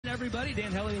everybody.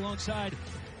 Dan Helly alongside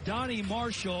Donnie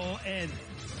Marshall, and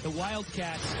the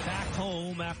Wildcats back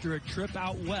home after a trip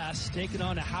out west, taking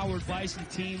on a Howard Bison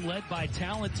team led by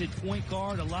talented point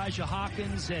guard Elijah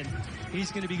Hawkins, and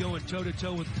he's going to be going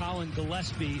toe-to-toe with Colin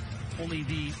Gillespie, only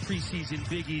the preseason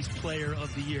Big East Player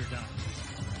of the Year, Don.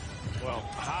 Well,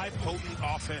 high potent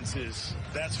offenses,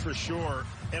 that's for sure.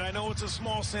 And I know it's a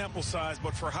small sample size,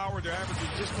 but for Howard, they're averaging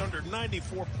just under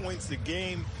 94 points a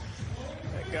game.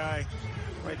 That guy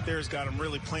right there's got him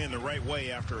really playing the right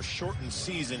way after a shortened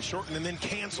and then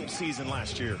canceled season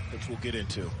last year, which we'll get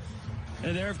into.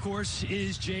 And there, of course,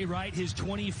 is Jay Wright, his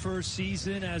 21st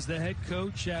season as the head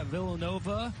coach at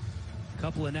Villanova. A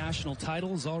couple of national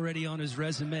titles already on his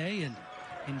resume, and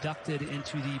inducted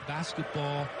into the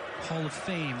Basketball Hall of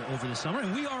Fame over the summer.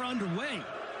 And we are underway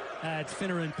at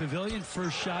Finneran Pavilion.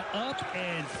 First shot up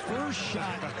and first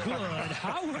shot good.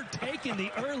 Howard taking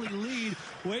the early lead,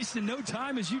 wasting no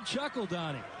time as you chuckle,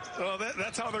 Donnie. Well,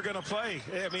 that's how they're going to play.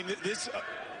 I mean, this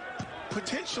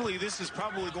potentially this is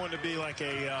probably going to be like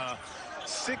a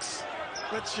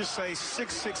let's just say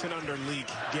 6-6 and under league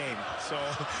game. So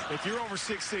if you're over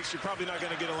 6-6, you're probably not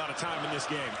going to get a lot of time in this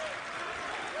game.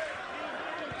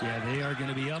 Yeah, they are going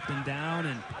to be up and down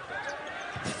and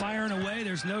firing away.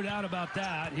 There's no doubt about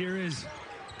that. Here is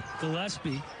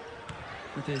Gillespie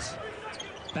with his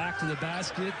back to the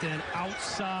basket, then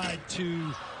outside to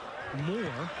Moore.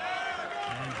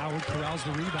 And Howard corrals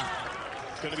the rebound.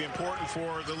 It's going to be important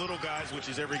for the little guys, which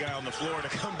is every guy on the floor, to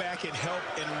come back and help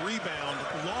and rebound.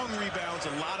 Long rebounds,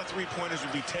 a lot of three-pointers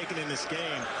will be taken in this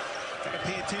game. Got to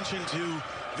pay attention to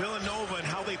Villanova and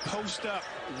how they post up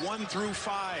 1 through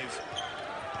 5.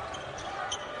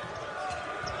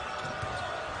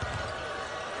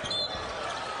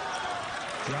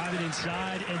 Driving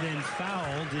inside and then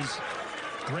fouled is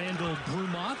Randall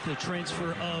Brumont, the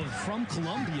transfer from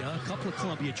Columbia. A couple of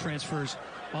Columbia transfers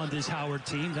on this Howard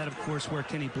team. That, of course, where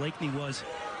Kenny Blakeney was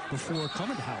before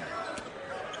coming to Howard.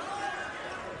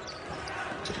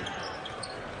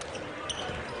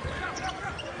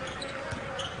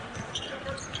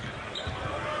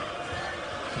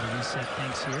 Gonna reset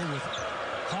things here with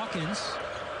Hawkins.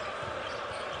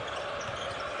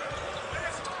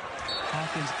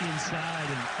 Hawkins inside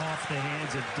and off the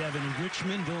hands of Devin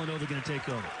Richmond. Villanova going to take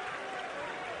over.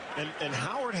 And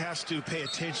Howard has to pay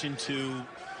attention to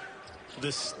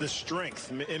the strength,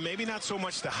 and maybe not so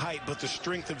much the height, but the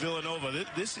strength of Villanova.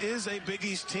 This is a Big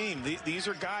East team. These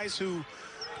are guys who,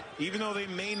 even though they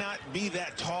may not be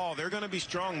that tall, they're going to be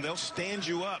strong. They'll stand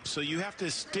you up. So you have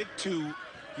to stick to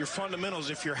your fundamentals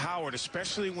if you're Howard,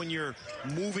 especially when you're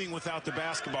moving without the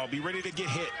basketball. Be ready to get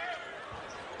hit.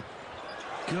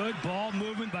 Good ball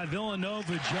movement by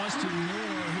Villanova. Justin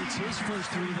Moore hits his first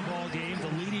three of the ball game. The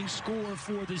leading scorer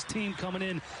for this team, coming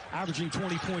in averaging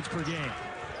 20 points per game.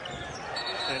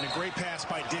 And a great pass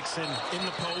by Dixon in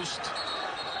the post.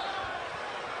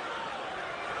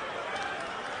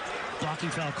 Blocking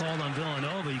foul called on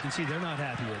Villanova. You can see they're not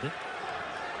happy with it.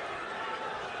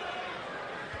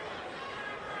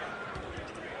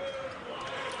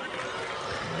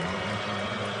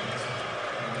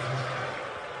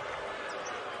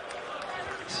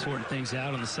 Sorting things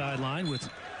out on the sideline with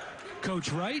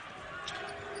Coach Wright.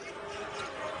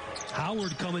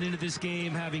 Howard coming into this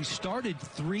game having started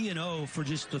 3-0 for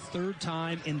just the third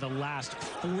time in the last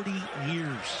 40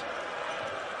 years.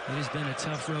 It has been a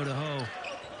tough road to hoe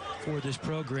for this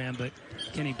program, but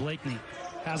Kenny Blakeney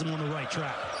has him on the right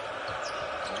track.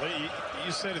 Well,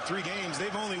 you said it, 3 games.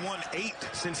 They've only won 8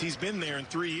 since he's been there in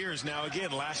 3 years. Now,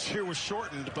 again, last year was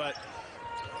shortened, but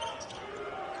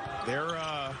they're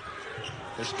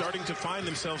starting to find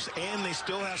themselves, and they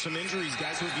still have some injuries,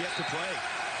 guys who have yet to play.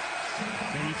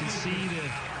 And you can see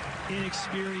the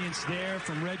inexperience there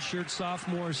from redshirt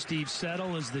sophomore Steve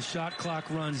Settle as the shot clock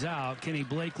runs out. Kenny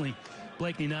Blakeney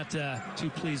not too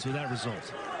pleased with that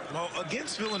result. Well,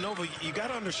 against Villanova, you got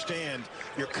to understand,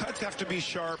 your cuts have to be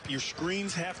sharp, your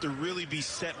screens have to really be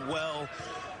set well.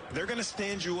 They're going to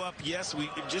stand you up. Yes, we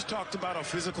just talked about how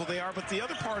physical they are, but the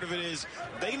other part of it is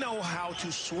they know how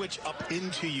to switch up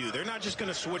into you. They're not just going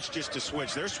to switch just to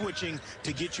switch. They're switching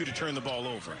to get you to turn the ball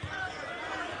over.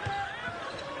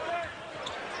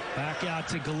 Back out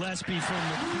to Gillespie from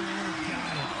the corner.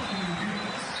 Got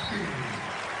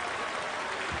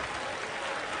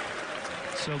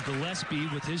it. So Gillespie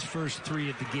with his first 3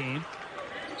 of the game.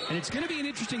 And it's going to be an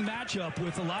interesting matchup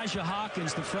with Elijah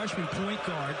Hawkins, the freshman point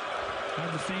guard out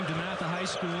of the famed DeMatha High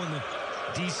School in the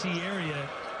D.C. area.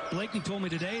 Blakeney told me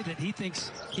today that he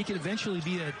thinks he could eventually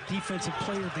be a Defensive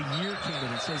Player of the Year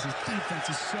candidate. Says his defense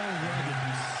is so rugged.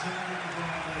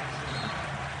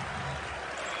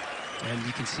 And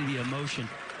you can see the emotion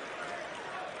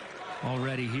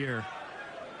already here.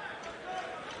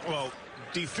 Well,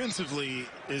 defensively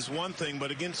is one thing,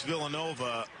 but against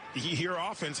Villanova, your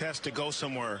offense has to go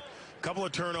somewhere. A couple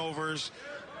of turnovers.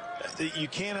 You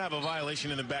can't have a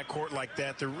violation in the backcourt like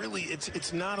that.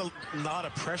 It's not a lot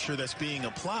of pressure that's being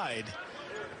applied.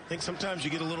 I think sometimes you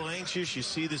get a little anxious. You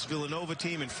see this Villanova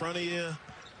team in front of you.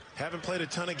 Haven't played a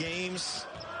ton of games.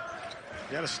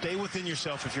 You got to stay within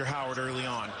yourself if you're Howard early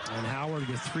on. And Howard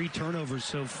with 3 turnovers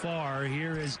so far.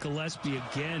 Here is Gillespie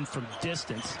again from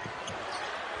distance.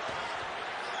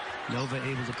 Nova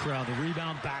able to corral the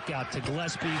rebound, back out to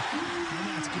Gillespie, and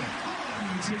that's good.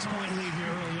 6-point lead here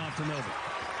early on for Nova.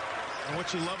 And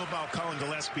what you love about Colin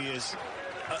Gillespie is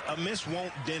a miss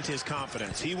won't dent his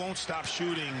confidence. He won't stop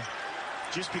shooting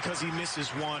just because he misses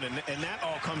one, and that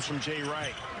all comes from Jay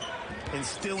Wright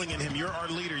instilling in him, you're our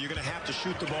leader, you're going to have to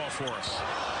shoot the ball for us.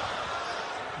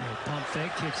 Pump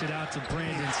fake, kicks it out to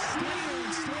Brandon Slater,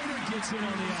 and Slater gets in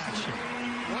on the action.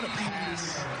 What a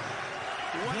pass.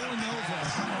 Villanova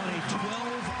on a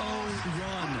 12-0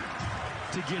 run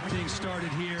to get things started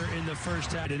here in the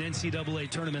first half. An NCAA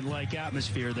tournament-like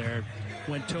atmosphere there.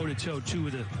 Went toe-to-toe, 2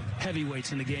 of the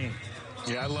heavyweights in the game.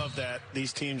 Yeah, I love that.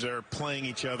 These teams are playing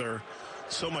each other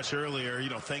so much earlier,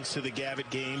 thanks to the Gavitt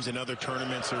games and other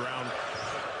tournaments around.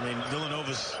 I mean,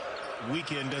 Villanova's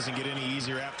weekend doesn't get any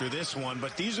easier after this one,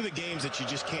 but these are the games that you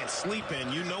just can't sleep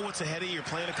in. You know what's ahead of you. You're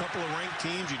playing a couple of ranked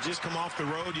teams. You just come off the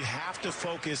road. You have to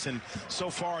focus, and so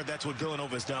far, that's what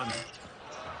Villanova's done.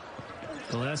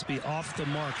 Gillespie off the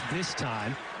mark this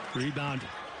time. Rebound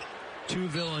to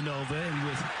Villanova, and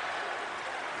with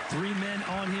 3 men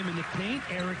on him in the paint,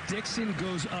 Eric Dixon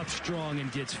goes up strong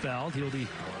and gets fouled. He'll be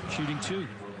shooting 2.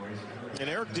 And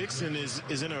Eric Dixon is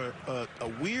in a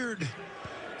weird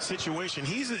situation.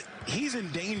 He's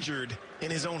endangered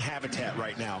in his own habitat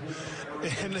right now.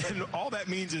 And all that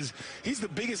means is he's the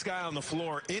biggest guy on the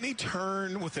floor. Any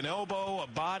turn with an elbow, a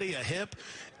body, a hip,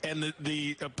 and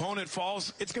the opponent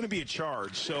falls, it's going to be a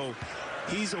charge. So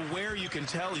he's aware. You can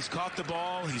tell he's caught the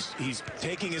ball. He's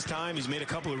taking his time. He's made a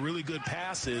couple of really good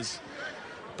passes.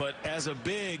 But as a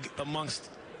big amongst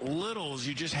littles,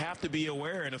 you just have to be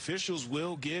aware, and officials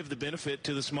will give the benefit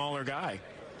to the smaller guy.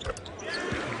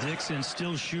 Dixon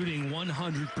still shooting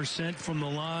 100% from the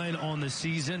line on the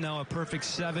season. Now a perfect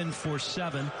 7 for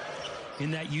 7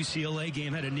 in that UCLA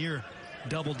game. Had a near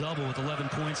double-double with 11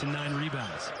 points and 9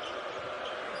 rebounds.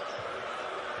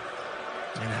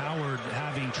 And Howard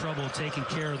having trouble taking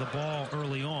care of the ball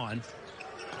early on.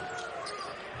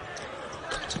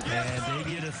 And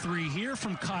they get a 3 here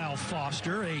from Kyle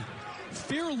Foster, a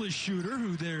fearless shooter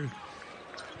who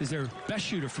is their best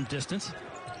shooter from distance.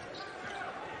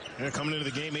 And coming into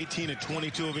the game, 18 of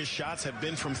 22 of his shots have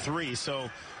been from 3. So,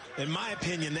 in my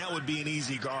opinion, that would be an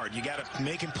easy guard. You got to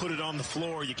make him put it on the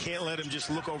floor. You can't let him just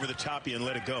look over the top of you and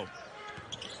let it go.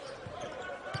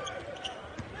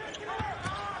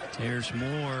 Here's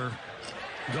Moore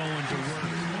going to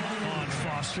work on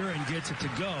Foster and gets it to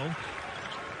go.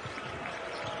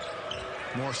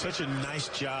 Moore, such a nice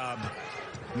job.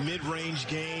 Mid-range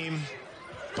game,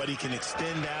 but he can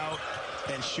extend out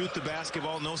and shoot the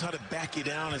basketball, knows how to back you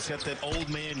down. It's got that old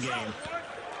man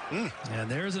game. And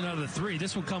there's another 3.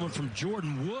 This one coming from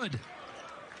Jordan Wood.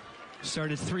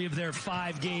 Started 3 of their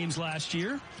 5 games last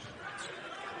year.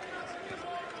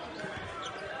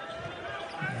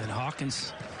 And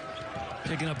Hawkins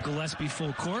picking up Gillespie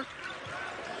full court.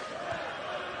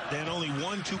 And only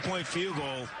 1 2-point field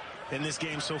goal in this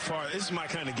game so far. This is my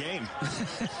kind of game.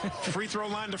 Free throw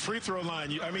line to free throw line.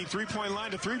 3-point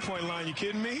line to 3-point line. You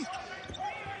kidding me?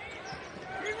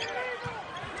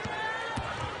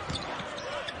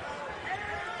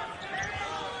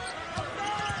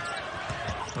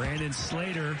 Brandon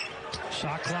Slater,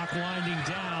 shot clock winding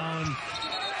down,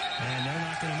 and they're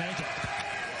not going to make it.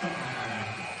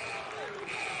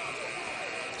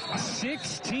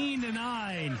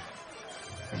 16-9.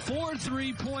 4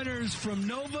 3-pointers from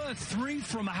Nova, 3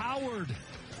 from Howard.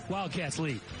 Wildcats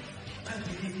lead.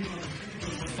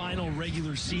 Final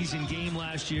regular season game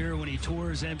last year when he tore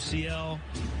his MCL.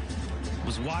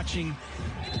 Was watching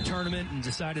the tournament and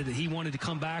decided that he wanted to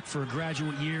come back for a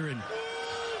graduate year. And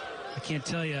I can't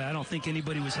tell you, I don't think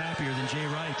anybody was happier than Jay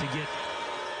Wright to get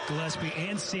Gillespie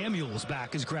and Samuels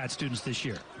back as grad students this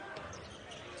year.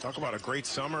 Talk about a great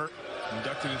summer.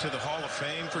 Inducted into the Hall of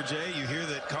Fame for Jay. You hear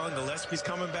that Colin Gillespie's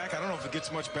coming back. I don't know if it gets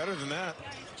much better than that.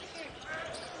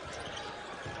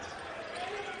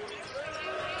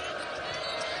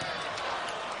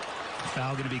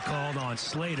 Foul going to be called on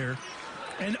Slater.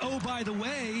 And oh, by the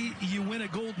way, you win a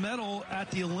gold medal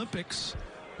at the Olympics,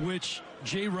 which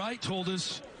Jay Wright told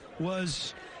us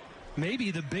was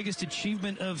maybe the biggest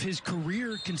achievement of his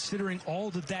career, considering all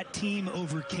that team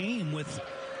overcame with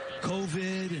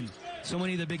COVID and so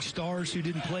many of the big stars who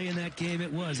didn't play in that game.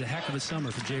 It was a heck of a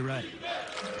summer for Jay Wright.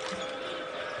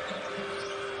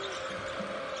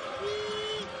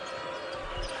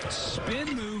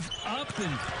 Spin move up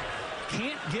and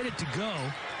can't get it to go.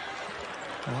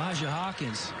 Elijah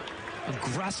Hawkins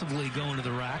aggressively going to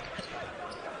the rack.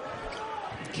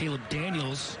 Caleb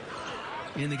Daniels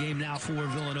in the game now for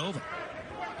Villanova.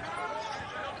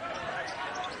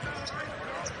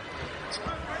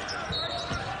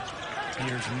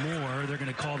 Here's Moore. They're going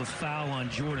to call the foul on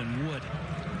Jordan Wood.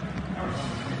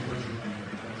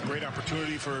 Great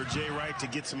opportunity for Jay Wright to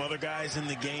get some other guys in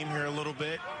the game here a little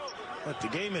bit. But the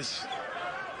game is,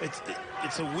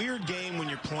 it's a weird game when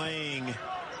you're playing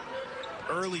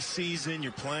early season.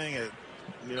 You're playing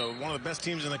one of the best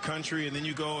teams in the country, and then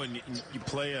you go and you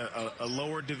play a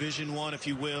lower Division I, if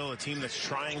you will, a team that's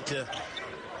trying to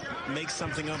make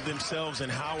something of themselves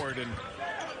in Howard and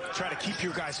try to keep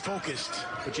your guys focused.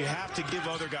 But you have to give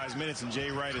other guys minutes, and Jay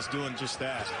Wright is doing just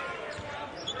that.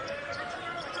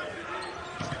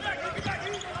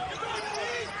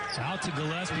 Out to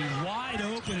Gillespie, wide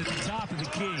open at the top of the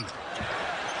key.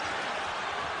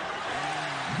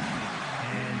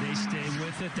 And they stay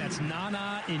with it. That's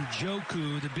Nana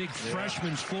Njoku, the big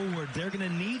freshman forward. They're going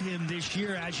to need him this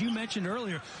year. As you mentioned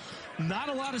earlier, not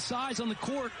a lot of size on the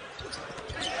court.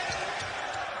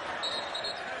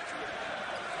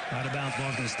 Out of bounds,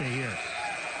 ball's going to stay here.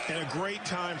 And a great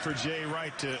time for Jay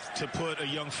Wright to put a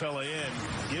young fella in.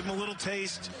 Give him a little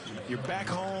taste. You're back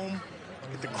home.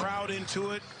 Get the crowd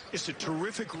into it. It's a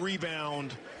terrific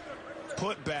rebound,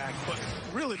 put back, but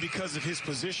really because of his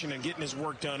position and getting his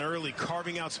work done early,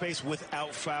 carving out space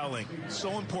without fouling.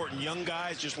 So important. Young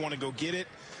guys just want to go get it.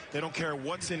 They don't care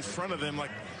what's in front of them,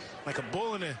 like a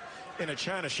bull in a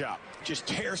china shop. Just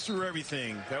tears through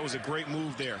everything. That was a great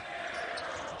move there.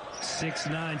 6'9",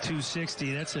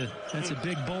 260. That's a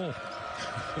big bowl.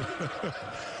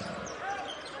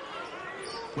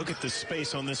 Look at the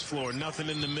space on this floor. Nothing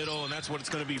in the middle, and that's what it's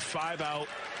going to be. 5 out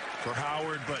for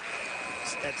Howard. But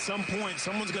at some point,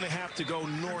 someone's going to have to go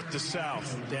north to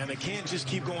south. And they can't just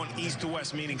keep going east to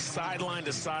west, meaning sideline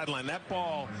to sideline. That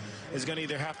ball is going to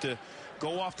either have to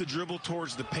go off the dribble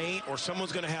towards the paint, or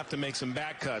someone's going to have to make some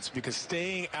back cuts, because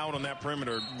staying out on that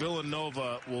perimeter,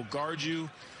 Villanova will guard you.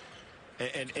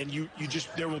 And you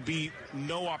just, there will be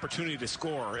no opportunity to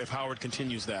score if Howard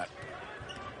continues that.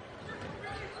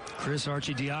 Chris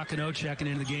Arcidiacono checking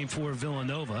into the game for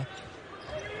Villanova.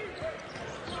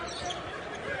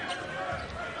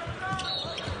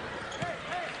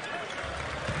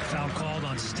 Foul called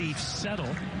on Steve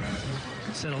Settle.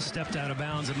 Settle stepped out of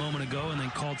bounds a moment ago and then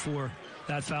called for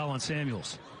that foul on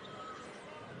Samuels.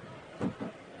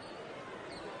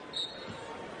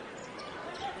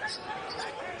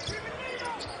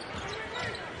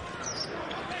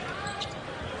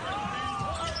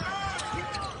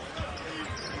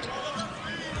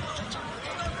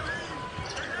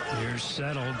 Here's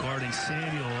Settle guarding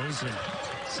Samuels, and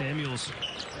Samuels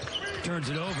turns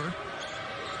it over.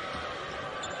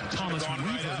 Thomas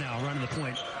Weaver now running the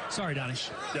point. Sorry, Donnie.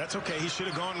 That's okay. He should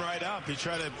have gone right up. He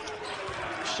tried to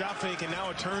shot fake, and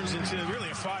now it turns into really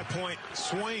a 5-point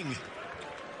swing.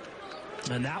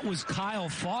 And that was Kyle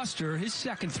Foster, his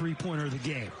second three-pointer of the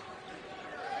game.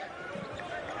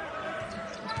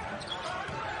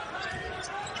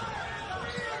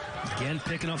 Again,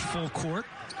 picking up full court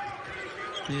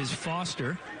is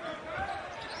Foster.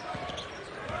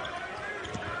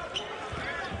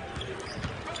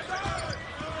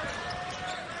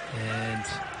 And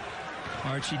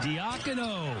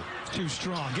Arcidiacono, too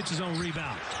strong, gets his own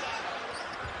rebound.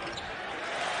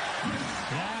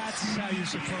 That's how you're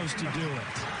supposed to do it.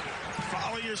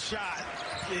 Follow your shot.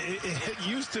 It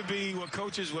used to be what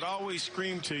coaches would always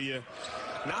scream to you.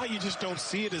 Now you just don't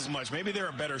see it as much. Maybe there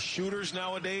are better shooters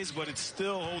nowadays, but it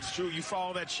still holds true. You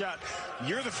follow that shot,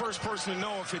 you're the first person to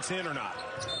know if it's in or not.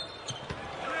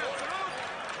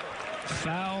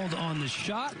 Fouled on the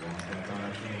shot.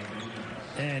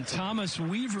 And Thomas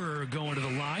Weaver going to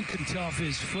the line. Couldn't tell if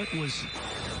his foot was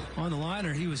on the line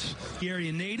or he was the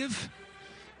area native.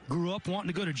 Grew up wanting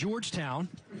to go to Georgetown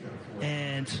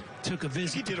and took a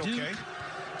visit to Duke. He did okay.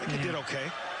 I think he did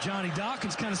okay. Johnny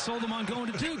Dawkins kind of sold him on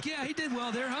going to Duke. Yeah, he did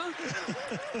well there, huh?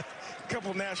 A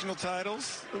couple national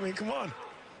titles. I mean, come on.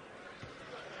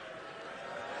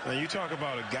 Now, you talk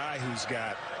about a guy who's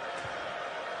got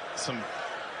some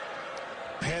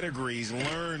pedigrees,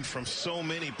 learned from so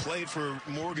many, played for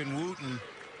Morgan Wooten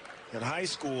in high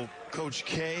school, Coach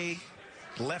K,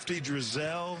 Lefty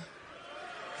Drizel,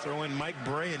 throw in Mike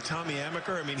Bray and Tommy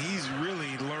Amaker. I mean, he's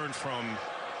really learned from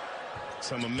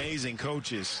some amazing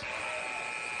coaches.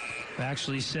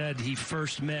 Actually said he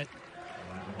first met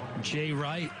Jay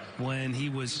Wright when he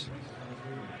was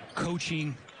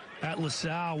coaching at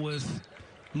LaSalle with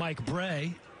Mike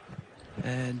Bray,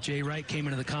 and Jay Wright came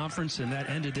into the conference, and that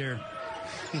ended their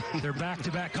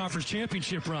back-to-back conference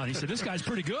championship run. He said, this guy's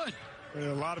pretty good.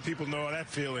 A lot of people know that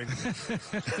feeling.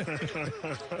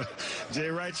 Jay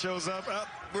Wright shows up. Oh,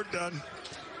 we're done.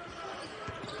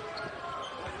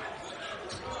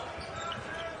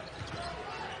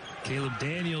 Caleb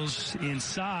Daniels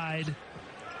inside.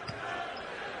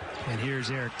 And here's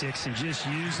Eric Dixon just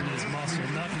using his muscle.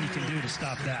 Nothing he can do to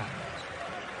stop that.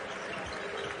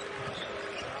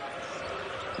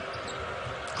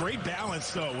 Great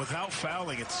balance, though, without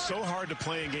fouling. It's so hard to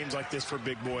play in games like this for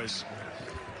big boys.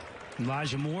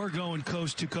 Elijah Moore going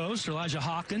coast to coast. Elijah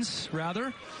Hawkins,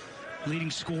 rather. Leading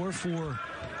scorer for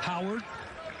Howard.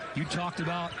 You talked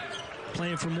about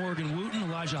playing for Morgan Wooten.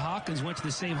 Elijah Hawkins went to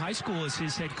the same high school as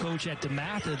his head coach at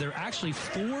DeMatha. There are actually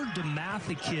 4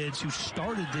 DeMatha kids who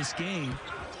started this game.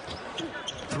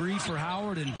 3 for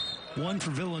Howard and 1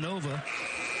 for Villanova.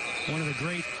 One of the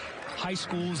great high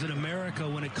schools in America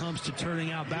when it comes to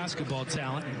turning out basketball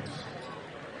talent.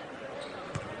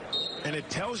 And it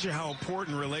tells you how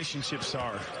important relationships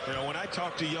are. You know, when I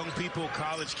talk to young people,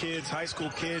 college kids, high school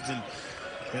kids, and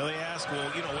they ask,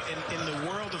 well, in the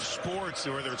world of sports,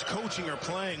 whether it's coaching or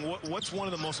playing, what's one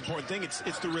of the most important things?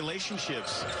 It's the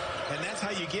relationships. And that's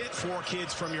how you get 4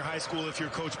 kids from your high school if you're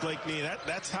Coach Blake Nee.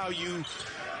 That's how you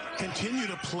continue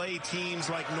to play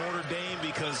teams like Notre Dame,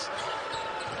 because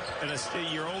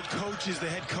your old coach is the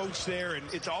head coach there, and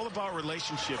it's all about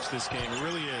relationships, this game. It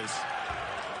really is.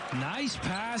 Nice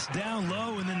pass down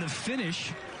low, and then the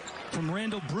finish from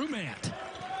Randall Brumant.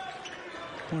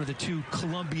 One of the 2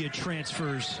 Columbia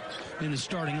transfers in the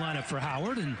starting lineup for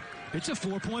Howard, and it's a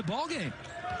 4-point ball game.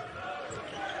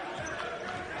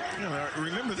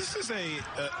 Remember, this is a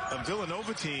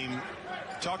Villanova team.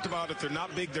 Talked about if they're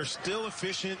not big, they're still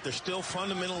efficient, they're still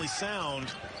fundamentally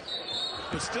sound,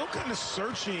 but still kind of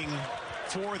searching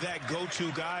for that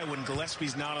go-to guy when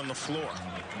Gillespie's not on the floor.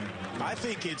 I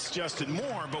think it's Justin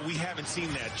Moore, but we haven't seen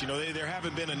that. There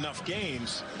haven't been enough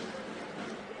games.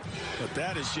 But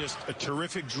that is just a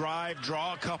terrific drive,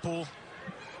 draw a couple,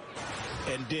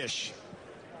 and dish.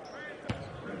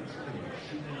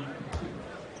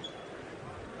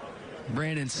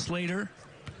 Brandon Slater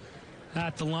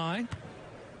at the line.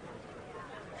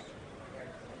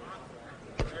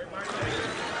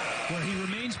 Well, he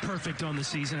remains perfect on the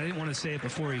season. I didn't want to say it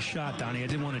before he shot, Donnie. I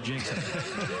didn't want to jinx it.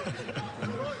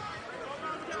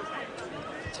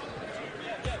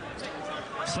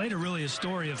 Slater really a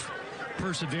story of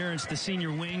perseverance. The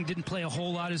senior wing didn't play a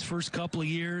whole lot his first couple of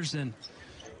years, and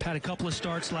had a couple of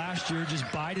starts last year, just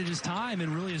bided his time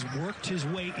and really has worked his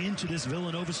way into this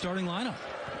Villanova starting lineup.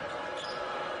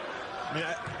 I mean,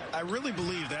 I really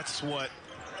believe that's what,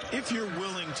 if you're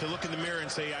willing to look in the mirror and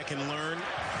say, I can learn,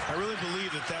 I really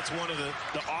believe that that's one of the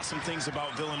awesome things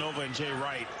about Villanova and Jay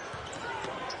Wright.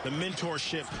 The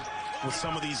mentorship with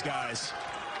some of these guys.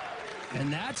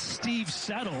 And that's Steve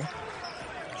Settle.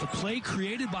 The play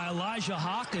created by Elijah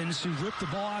Hawkins, who ripped the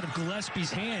ball out of Gillespie's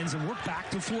hands, and we're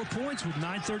back to 4 points with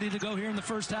 9:30 to go here in the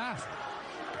first half.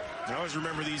 I always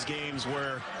remember these games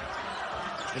where,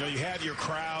 you have your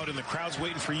crowd, and the crowd's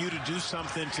waiting for you to do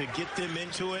something to get them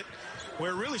into it, where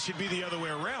it really should be the other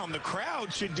way around. The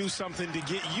crowd should do something to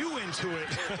get you into it.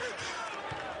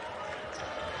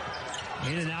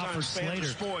 In and out for Slater. Fans are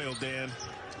spoiled, Dan.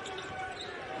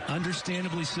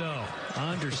 Understandably so.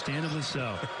 Understandably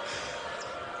so.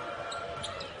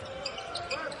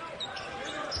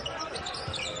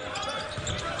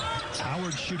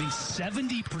 Howard shooting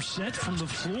 70% from the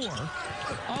floor.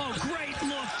 Oh, great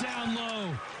look down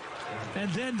low. And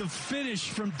then the finish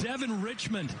from Devin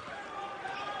Richmond.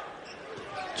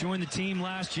 Joined the team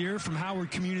last year from Howard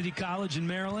Community College in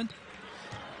Maryland.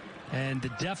 And the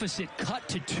deficit cut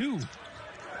to 2.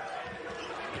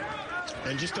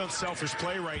 And just unselfish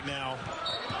play right now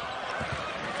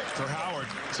for Howard.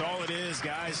 That's all it is,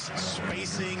 guys.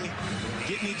 Spacing,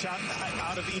 getting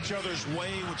out of each other's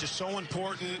way, which is so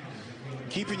important.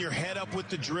 Keeping your head up with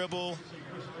the dribble.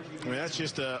 I mean, that's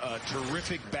just a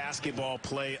terrific basketball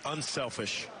play,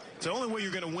 unselfish. It's the only way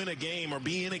you're going to win a game or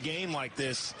be in a game like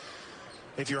this,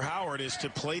 if you're Howard, is to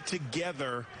play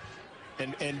together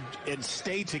and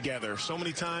stay together. So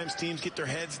many times teams get their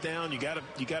heads down. You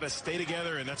gotta stay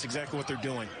together, and that's exactly what they're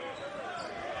doing.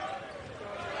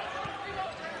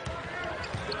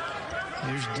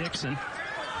 Here's Dixon.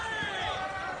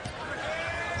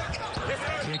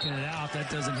 Kicking it out. That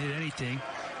doesn't hit anything.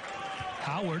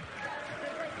 Howard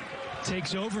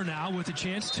takes over now with a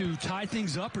chance to tie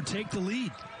things up or take the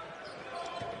lead.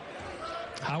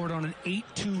 Howard on an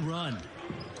 8-2 run.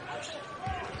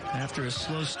 After a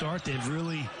slow start, they've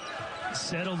really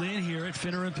settled in here at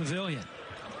Finneran Pavilion.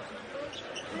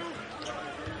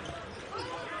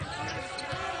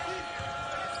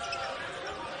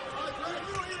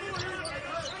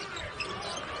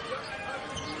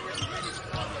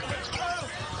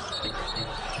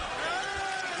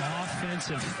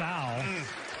 Offensive foul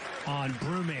on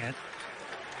Brumant.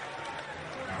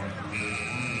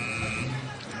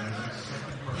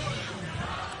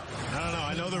 I don't know.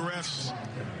 I know the refs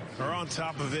are on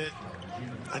top of it.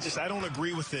 I don't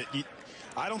agree with it.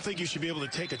 I don't think you should be able to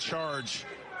take a charge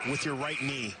with your right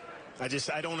knee. I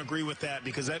don't agree with that,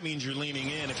 because that means you're leaning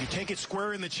in. If you take it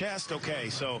square in the chest, okay,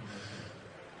 so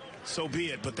be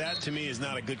it. But that, to me, is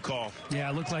not a good call. Yeah,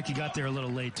 it looked like he got there a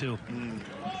little late, too.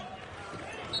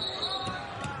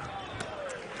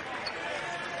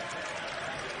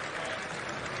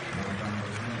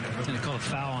 Going to call a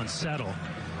foul on Settle.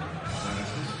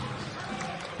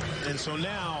 And so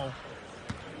now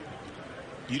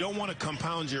you don't want to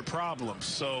compound your problems.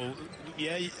 So,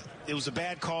 yeah, it was a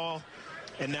bad call,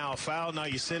 and now a foul. Now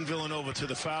you send Villanova to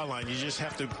the foul line. You just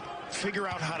have to figure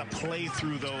out how to play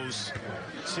through those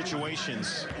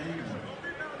situations.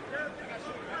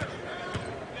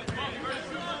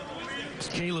 It's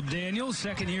Caleb Daniels,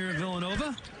 second year at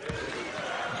Villanova.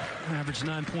 Average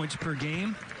 9 points per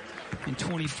game in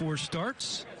 24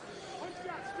 starts.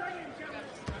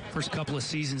 First couple of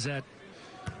seasons at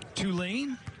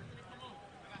Tulane.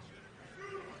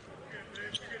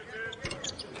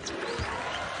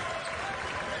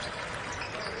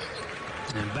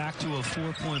 And back to a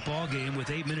 4-point ball game with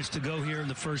 8 minutes to go here in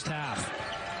the first half.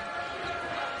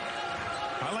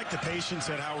 I like the patience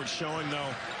that Howard's showing,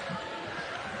 though.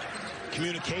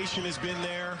 Communication has been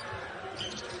there.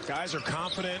 Guys are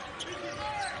confident.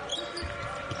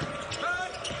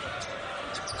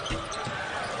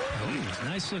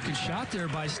 Nice looking shot there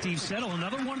by Steve Settle.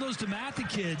 Another one of those DeMatha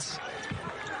kids.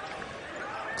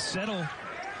 Settle,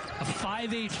 a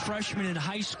 5'8" freshman in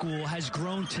high school, has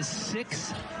grown to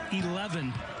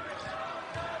 6'11".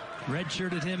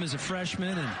 Redshirted him as a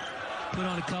freshman and put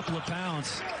on a couple of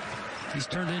pounds. He's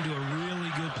turned into a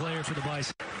really good player for the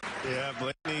Bison. Yeah,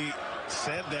 Blaney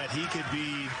said that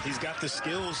he's got the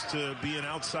skills to be an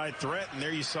outside threat, and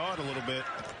there you saw it a little bit.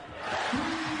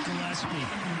 Gillespie.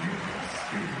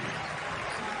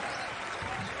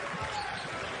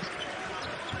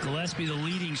 Gillespie, the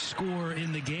leading scorer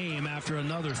in the game after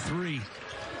another three.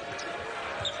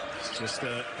 It's just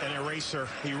an eraser.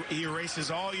 He erases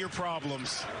all your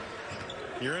problems.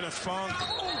 You're in a funk,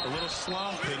 a little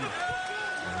slump,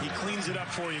 and he cleans it up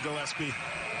for you, Gillespie.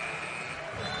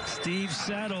 Steve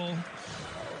Settle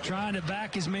trying to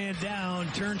back his man down,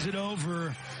 turns it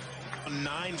over.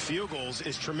 9 field goals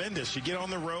is tremendous. You get on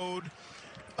the road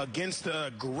against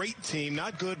a great team,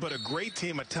 not good, but a great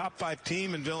team, a top 5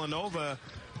 team in Villanova.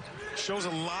 Shows a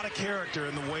lot of character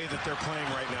in the way that they're playing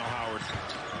right now, Howard.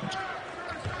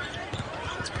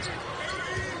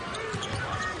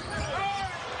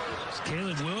 It's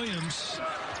Caleb Williams.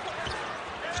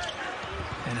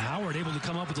 And Howard able to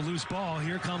come up with a loose ball.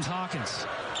 Here comes Hawkins.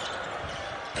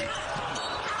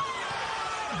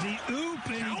 The oop,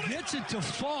 and he gets it to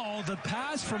fall. The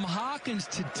pass from Hawkins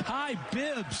to Ty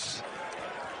Bibbs.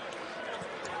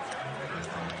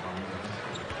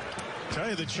 Tell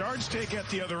you, the charge take at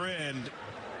the other end.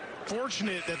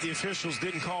 Fortunate that the officials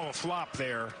didn't call a flop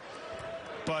there.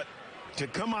 But to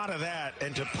come out of that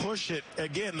and to push it,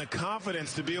 again, the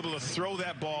confidence to be able to throw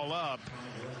that ball up.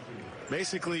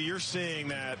 Basically, you're seeing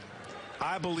that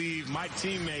I believe my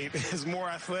teammate is more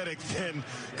athletic than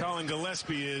Colin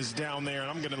Gillespie is down there, and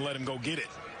I'm going to let him go get it.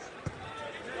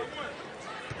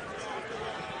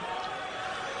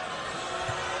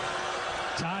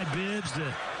 Ty Bibbs,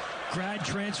 the grad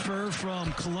transfer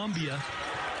from Columbia,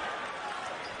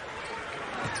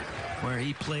 where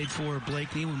he played for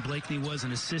Blakeney when Blakeney was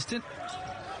an assistant.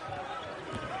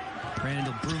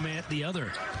 Randall Brumant, the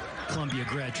other Columbia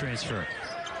grad transfer.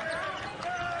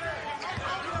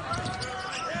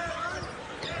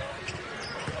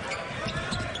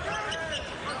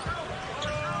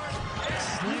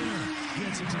 Slater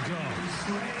gets it to go.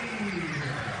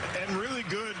 And really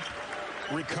good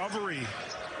recovery.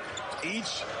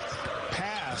 Each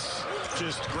pass,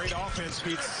 just great offense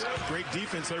beats great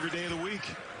defense every day of the week.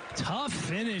 Tough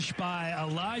finish by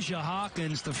Elijah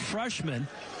Hawkins, the freshman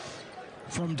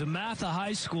from DeMatha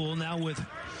High School, now with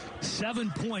 7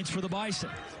 points for the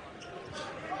Bison.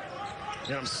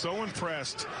 And I'm so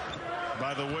impressed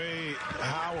by the way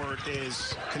Howard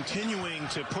is continuing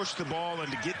to push the ball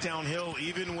and to get downhill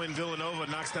even when Villanova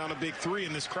knocks down a big three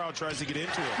and this crowd tries to get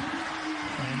into it.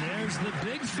 And there's the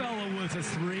big fella with a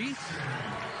three.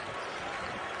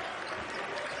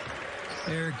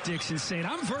 Eric Dixon saying,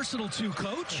 I'm versatile too,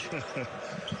 coach.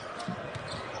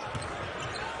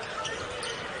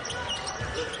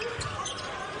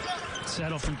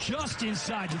 Settle from just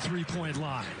inside the three-point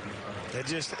line.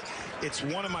 It's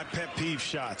one of my pet peeve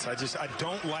shots. I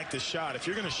don't like the shot. If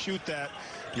you're going to shoot that,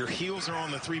 your heels are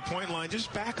on the three-point line,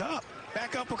 just back up.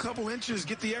 Back up a couple inches,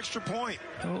 get the extra point.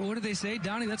 What do they say,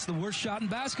 Donnie? That's the worst shot in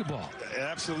basketball.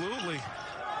 Absolutely.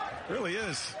 Really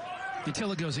is.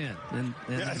 Until it goes in. And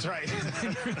yeah, that's right.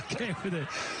 Okay with it.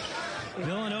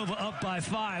 Villanova up by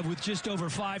 5 with just over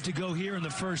 5 to go here in the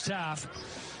first half.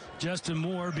 Justin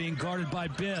Moore being guarded by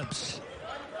Bibbs.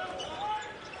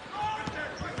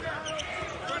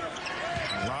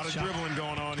 A lot of dribbling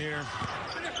going on here.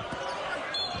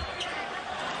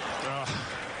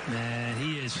 And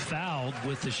he is fouled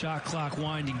with the shot clock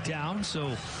winding down,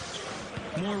 so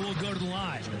Moore will go to the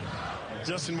line.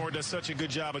 Justin Moore does such a good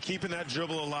job of keeping that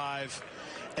dribble alive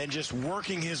and just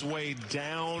working his way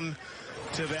down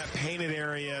to that painted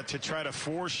area to try to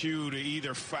force you to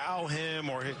either foul him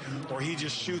or he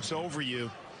just shoots over you.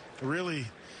 Really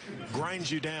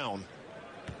grinds you down.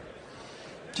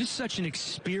 Just such an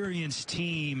experienced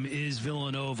team is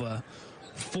Villanova.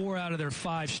 4 out of their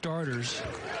 5 starters,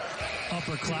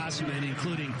 upperclassmen,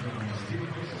 including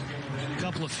a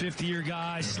couple of fifth-year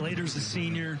guys. Slater's a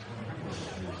senior.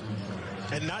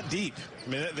 And not deep. I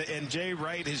mean, and Jay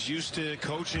Wright is used to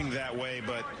coaching that way,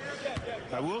 but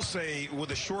I will say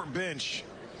with a short bench,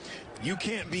 you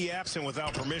can't be absent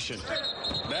without permission.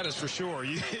 That is for sure.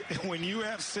 When you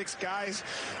have 6 guys,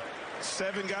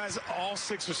 7 guys, all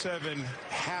 6 or 7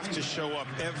 have to show up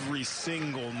every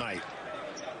single night.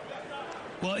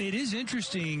 Well, it is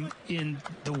interesting in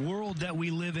the world that we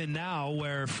live in now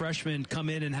where freshmen come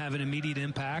in and have an immediate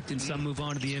impact and some move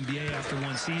on to the NBA after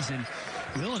one season.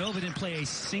 Villanova didn't play a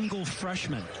single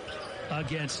freshman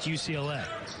against UCLA.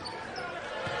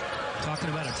 Talking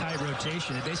about a tight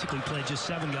rotation, they basically played just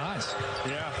 7 guys.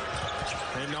 Yeah.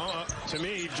 And to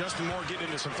me, Justin Moore getting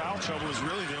into some foul trouble is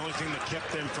really the only thing that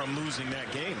kept them from losing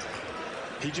that game.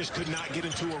 He just could not get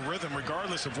into a rhythm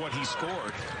regardless of what he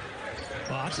scored.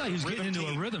 Well, I'll tell you who's getting into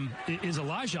a rhythm is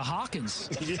Elijah Hawkins.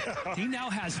 Yeah. He now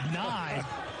has 9.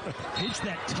 Hits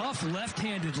that tough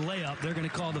left-handed layup. They're going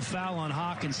to call the foul on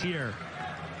Hawkins here.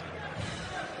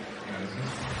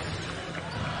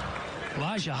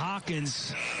 Elijah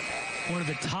Hawkins, one of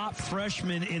the top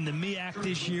freshmen in the MEAC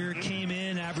this year, came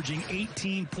in averaging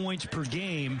 18 points per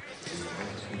game.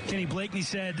 Kenny Blakeney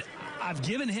said, I've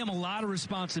given him a lot of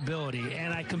responsibility,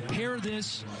 and I compare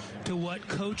this to what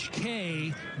Coach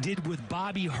K did with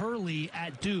Bobby Hurley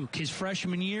at Duke his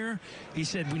freshman year. He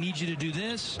said, we need you to do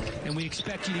this, and we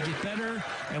expect you to get better,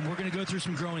 and we're going to go through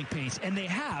some growing pains. And they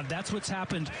have. That's what's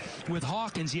happened with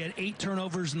Hawkins. He had 8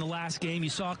 turnovers in the last game.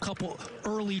 You saw a couple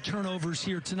early turnovers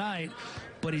here tonight,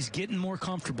 but he's getting more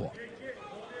comfortable.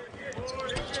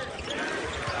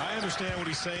 I understand what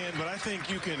he's saying, but I think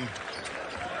you can...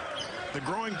 The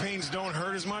growing pains don't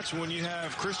hurt as much when you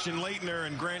have Christian Laettner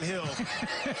and Grant Hill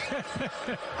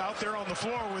out there on the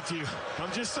floor with you.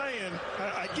 I'm just saying,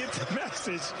 I get the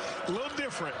message. A little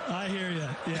different. I hear you.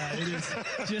 Yeah,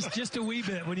 it is just a wee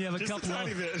bit when you have a couple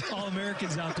of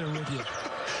All-Americans out there with you.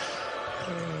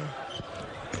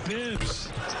 Bibbs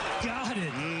got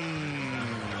it.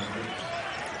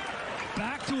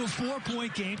 Back to a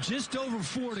 4-point game, just over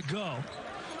 4 to go.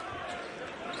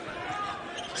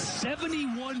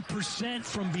 71%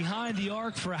 from behind the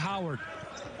arc for Howard.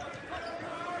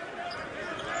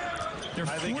 They're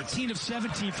 14 of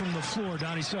 17 from the floor,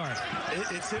 Donnie. Sorry.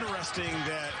 It's interesting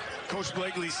that Coach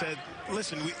Blakeney said,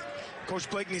 listen, Coach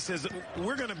Blakeney says that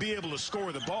we're going to be able to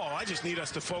score the ball. I just need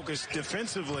us to focus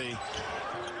defensively.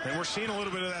 And we're seeing a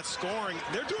little bit of that scoring.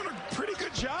 They're doing a pretty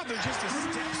good job. They're just a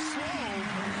step slow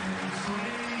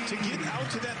to get out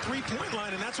to that three-point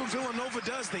line, and that's what Villanova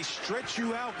does. They stretch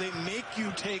you out. They make you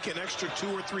take an extra 2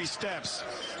 or 3 steps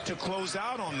to close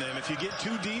out on them. If you get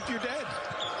too deep, you're dead.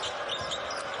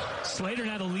 Slater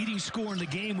now the leading scorer in the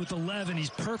game with 11. He's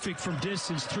perfect from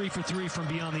distance, 3 for 3 from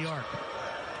beyond the arc.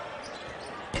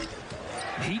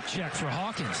 Heat check for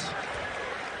Hawkins.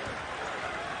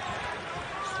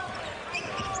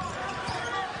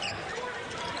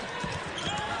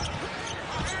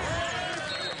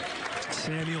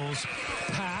 Samuel's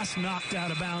pass knocked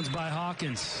out of bounds by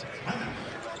Hawkins.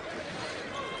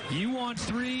 You want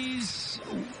threes?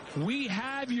 We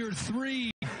have your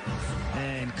 3.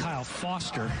 And Kyle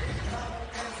Foster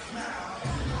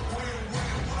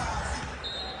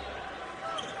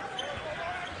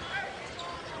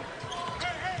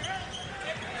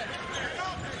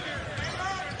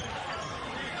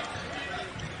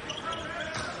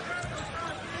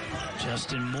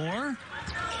Justin Moore.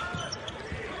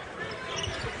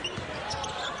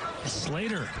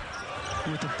 Slater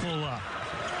with the pull-up.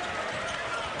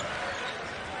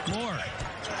 Moore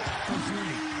for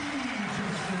three.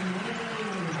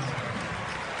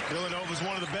 Villanova is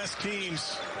one of the best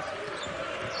teams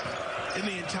in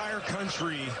the entire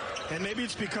country, and maybe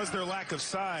it's because their lack of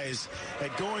size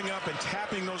at going up and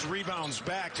tapping those rebounds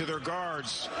back to their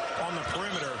guards on the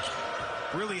perimeter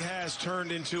really has turned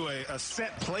into a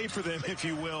set play for them, if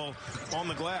you will, on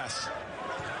the glass.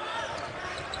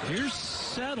 Here's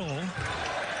Settle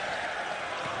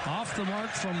off the mark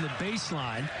from the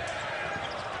baseline.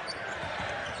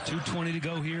 2:20 to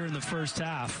go here in the first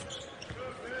half.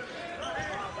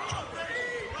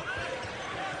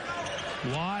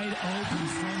 Wide open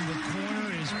from the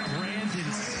corner is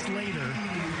Brandon Slater.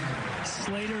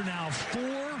 Slater now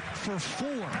 4 for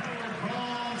 4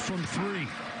 from 3.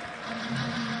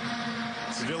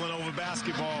 It's Villanova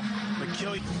basketball.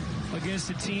 McKillian against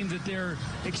a team that they're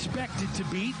expected to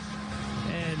beat,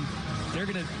 and they're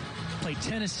going to play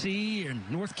Tennessee and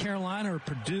North Carolina or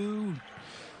Purdue,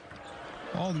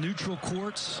 all neutral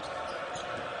courts.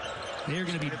 They're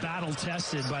going to be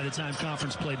battle-tested by the time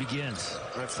conference play begins.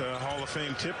 That's a Hall of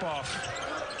Fame tip-off.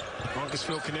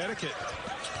 Uncasville, Connecticut.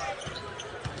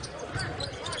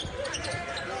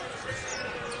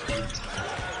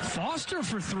 Foster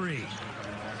for 3.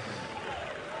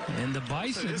 And the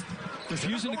Bison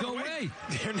refusing to go away.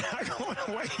 They're not going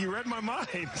away. You read my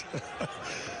mind.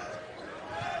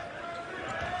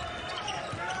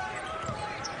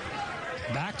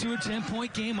 Back to a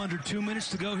 10-point game, under 2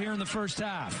 minutes to go here in the first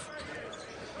half.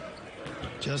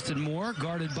 Justin Moore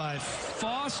guarded by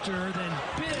Foster, then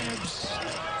Bibbs.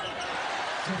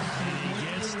 And he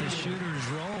gets the shooter's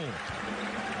roll.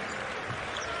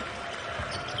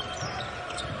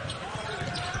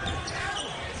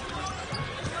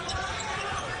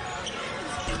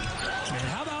 And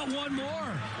how about one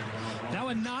more? Now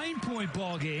a 9-point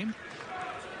ball game.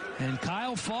 And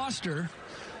Kyle Foster,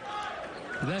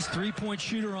 the best 3-point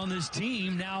shooter on this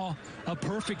team, now a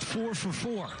perfect 4 for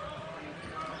 4.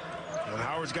 Well,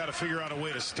 Howard's got to figure out a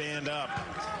way to stand up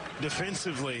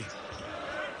defensively,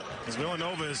 because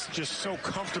Villanova is just so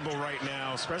comfortable right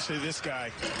now, especially this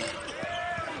guy.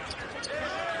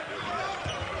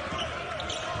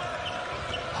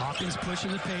 Hawkins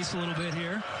pushing the pace a little bit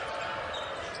here.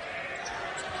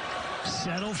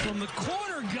 Settle from the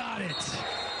corner, got it.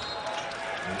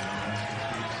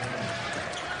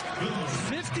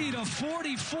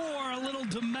 50-44, a little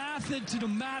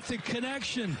Demathic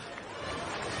connection.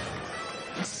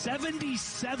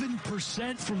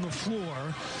 77% from the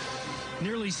floor,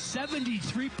 nearly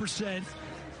 73%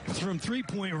 from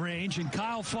three-point range, and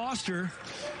Kyle Foster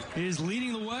is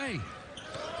leading the way.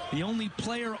 The only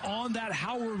player on that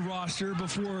Howard roster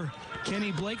before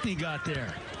Kenny Blakeney got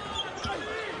there.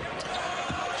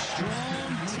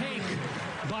 Strong take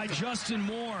by Justin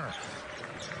Moore.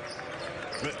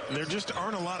 There just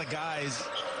aren't a lot of guys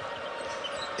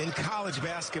in college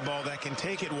basketball that can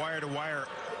take it wire to wire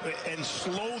and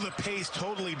slow the pace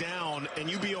totally down, and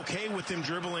you be okay with them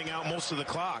dribbling out most of the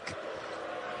clock.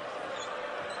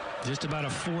 Just about a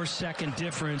 4-second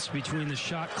difference between the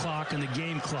shot clock and the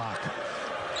game clock.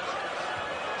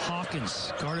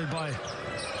 Hawkins guarded by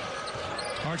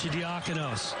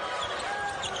Archidiakonos.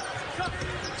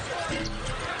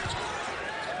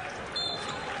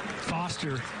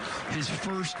 Foster, his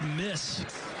first miss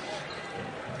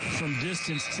from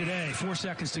distance today. 4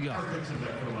 seconds to go.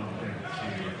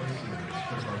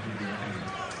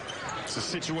 It's a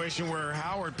situation where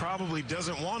Howard probably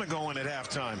doesn't want to go in at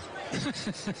halftime.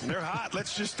 They're hot.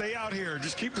 Let's just stay out here.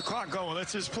 Just keep the clock going.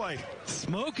 Let's just play.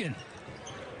 Smoking.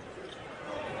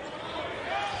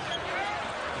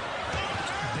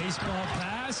 Baseball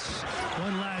pass.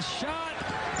 One last shot.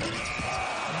 And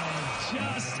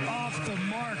just off the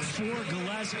mark for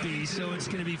Gillespie. So it's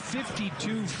going to be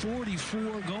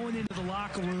 52-44 going into the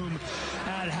locker room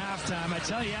at halftime. I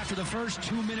tell you, after the first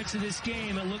 2 minutes of this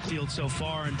game, it looked field so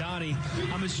far. And Donnie,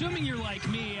 I'm assuming you're like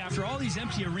me. After all these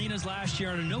empty arenas last year,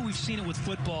 and I know we've seen it with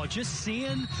football, just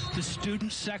seeing the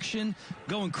student section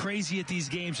going crazy at these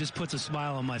games just puts a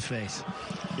smile on my face.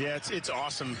 Yeah, it's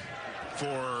awesome.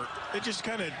 It just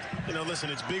kind of, listen,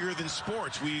 it's bigger than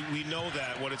sports. We know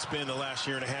that, what it's been the last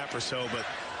year and a half or so, but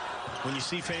when you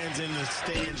see fans in the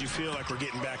stands, you feel like we're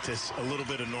getting back to a little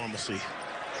bit of normalcy.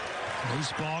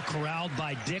 Loose ball corralled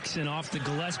by Dixon off the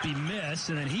Gillespie miss,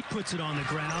 and then he puts it on the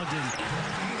ground, and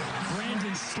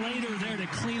Brandon Slater there to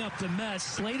clean up the mess.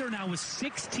 Slater now with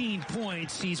 16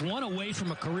 points. He's one away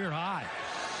from a career high.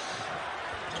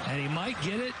 And he might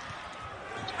get it.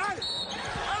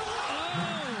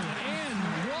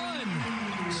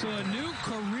 So a new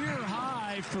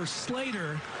for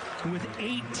Slater with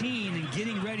 18 and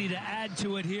getting ready to add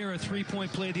to it here, a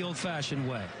three-point play the old-fashioned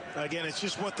way. Again, it's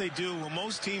just what they do. Well,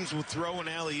 most teams will throw an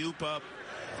alley-oop up.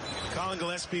 Colin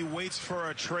Gillespie waits for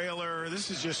a trailer.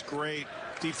 This is just great.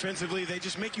 Defensively, they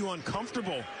just make you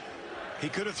uncomfortable. He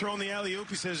could have thrown the alley-oop.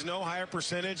 He says no, higher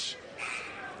percentage.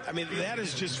 I mean, that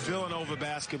is just Villanova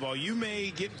basketball. You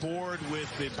may get bored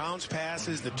with the bounce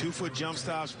passes, the 2-foot jump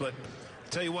stops, but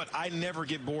tell you what, I never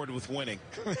get bored with winning.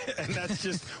 And that's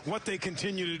just what they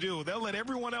continue to do. They'll let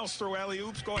everyone else throw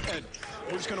alley-oops. Go ahead.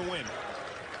 We're just going to win.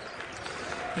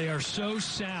 They are so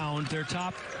sound. Their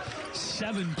top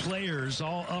 7 players,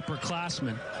 all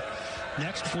upperclassmen.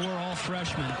 Next 4, all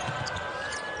freshmen.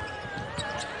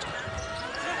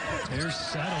 There's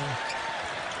Settle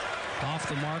off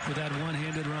the mark with that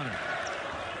one-handed runner.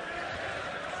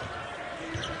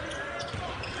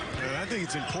 And I think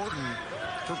it's important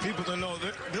for people to know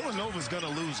that Villanova's going to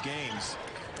lose games,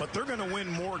 but they're going to win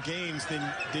more games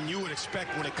than you would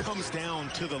expect when it comes down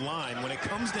to the line. When it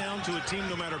comes down to a team,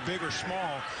 no matter big or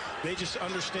small, they just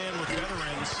understand with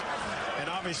veterans and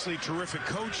obviously terrific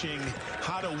coaching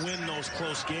how to win those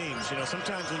close games. You know,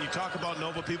 sometimes when you talk about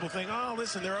Nova, people think, oh,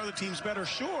 listen, there are other teams better.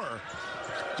 Sure.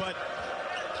 But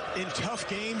in tough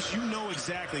games, you know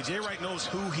exactly. Jay Wright knows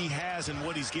who he has and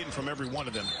what he's getting from every one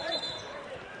of them.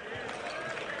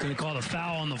 Going to call the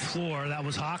foul on the floor. That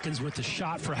was Hawkins with the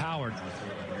shot for Howard.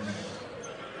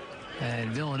 And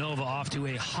Villanova off to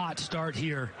a hot start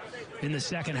here in the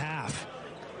second half.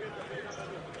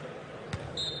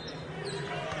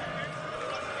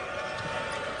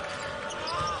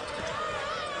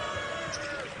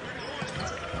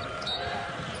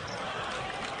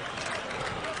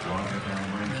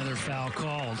 Another foul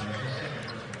called.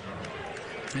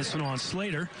 This one on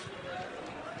Slater.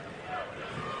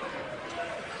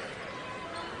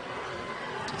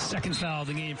 Second foul of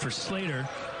the game for Slater.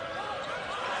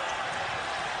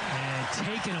 And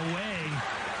taken away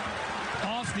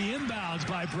off the inbounds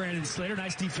by Brandon Slater.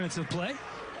 Nice defensive play.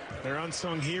 Their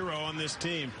unsung hero on this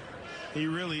team. He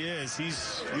really is.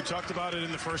 You talked about it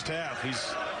in the first half.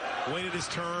 He's waited his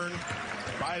turn,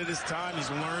 bided his time. He's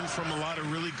learned from a lot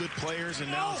of really good players, and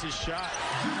now it's his shot.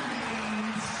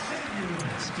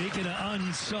 Speaking of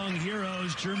unsung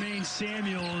heroes, Jermaine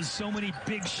Samuels, so many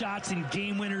big shots and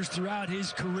game winners throughout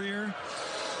his career.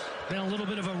 Been a little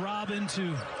bit of a Robin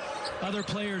to other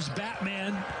players'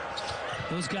 Batman.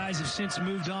 Those guys have since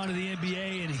moved on to the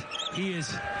NBA, and he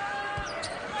is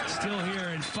still here.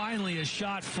 And finally, a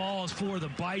shot falls for the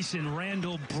Bison,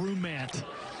 Randall Brumant.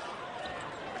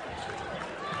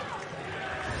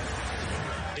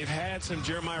 They've had some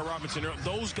Jeremiah Robinson,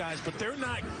 those guys, but they're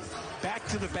not back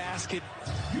to the basket,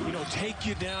 you know, take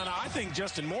you down. I think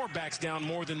Justin Moore backs down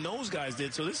more than those guys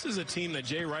did. So this is a team that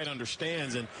Jay Wright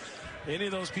understands, and any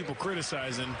of those people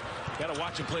criticizing, got to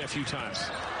watch him play a few times.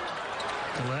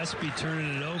 Gillespie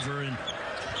turning it over, and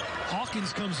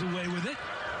Hawkins comes away with it.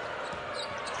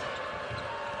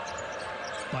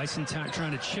 Bison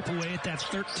trying to chip away at that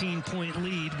 13-point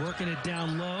lead, working it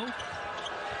down low.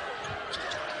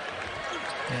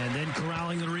 And then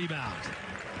corralling the rebound.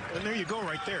 And there you go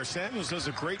right there. Samuels does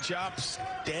a great job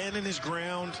standing his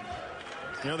ground.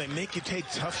 You know, they make you take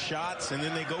tough shots, and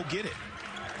then they go get it.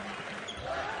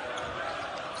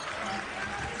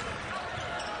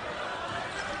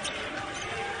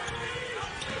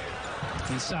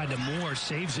 Inside to Moore,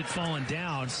 saves it falling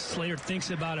down. Slater thinks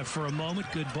about it for a moment.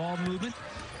 Good ball movement.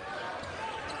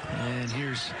 And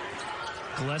here's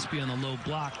Gillespie on the low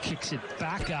block, kicks it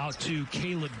back out to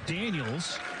Caleb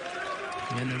Daniels.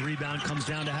 And the rebound comes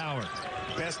down to Howard.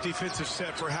 Best defensive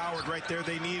set for Howard right there.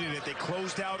 They needed it. They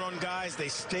closed out on guys. They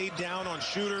stayed down on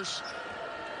shooters.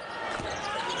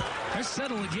 There's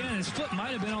Settle again. His foot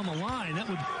might have been on the line. That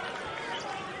would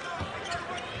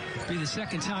be the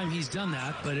second time he's done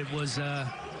that, but it was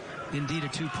indeed a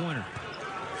two-pointer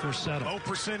for Settle. Low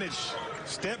percentage.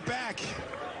 Step back.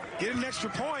 Get an extra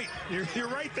point. You're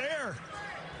right there.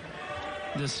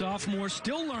 The sophomore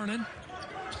still learning.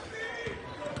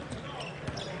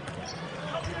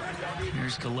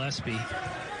 Here's Gillespie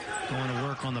going to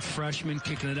work on the freshman,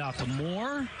 kicking it out to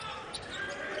Moore.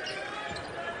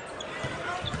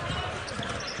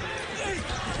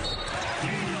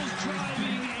 Daniels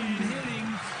driving and hitting.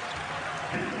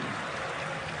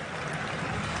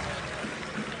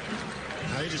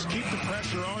 Now you just keep the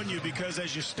pressure on you, because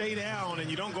as you stay down and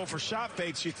you don't go for shot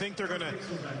fakes, you think they're going to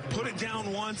put it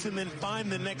down once and then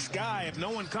find the next guy. If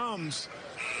no one comes,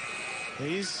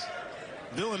 these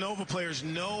Villanova players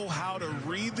know how to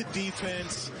read the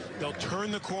defense. They'll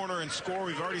turn the corner and score.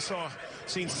 We've already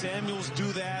seen Samuels do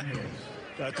that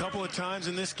a couple of times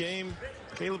in this game.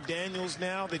 Caleb Daniels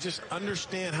now, they just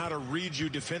understand how to read you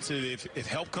defensively. If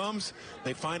help comes,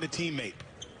 they find a teammate.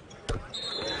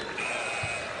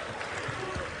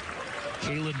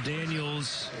 Caleb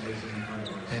Daniels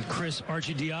and Chris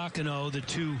Archidiakono, the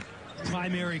two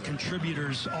primary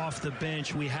contributors off the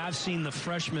bench. We have seen the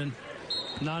freshman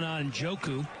Nana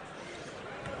Njoku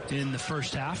in the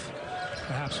first half.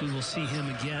 Perhaps we will see him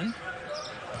again.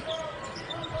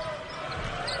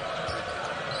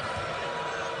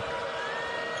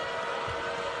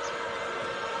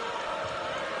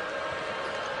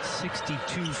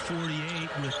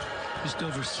 .62-48 with just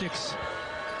over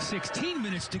 16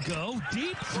 minutes to go.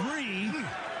 Deep three,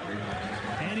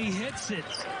 and he hits it.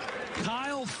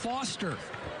 Kyle Foster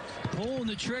pulling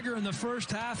the trigger in the first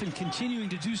half and continuing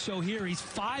to do so here. He's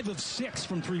 5 of 6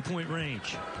 from three-point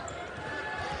range.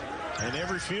 And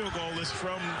every field goal is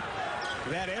from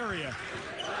that area.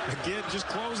 Again, just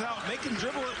close out. Make him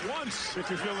dribble it once if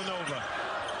you're Villanova.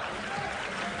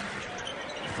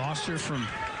 Foster from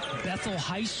Bethel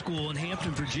High School in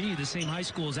Hampton, Virginia, the same high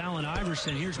school as Allen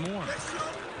Iverson. Here's more.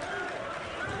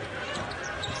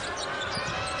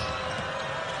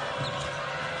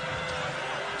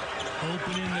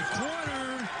 Open in the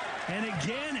corner, and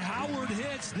again Howard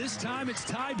hits. This time it's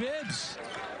Ty Bibbs.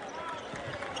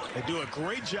 They do a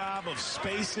great job of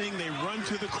spacing. They run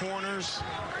to the corners.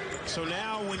 So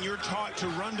now when you're taught to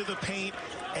run to the paint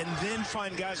and then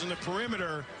find guys on the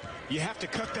perimeter, you have to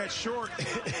cut that short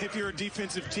if you're a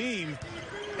defensive team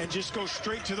and just go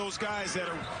straight to those guys that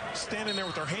are standing there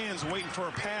with their hands waiting for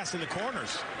a pass in the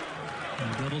corners.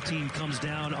 The double team comes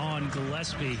down on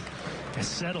Gillespie.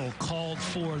 Settle called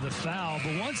for the foul.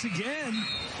 But once again,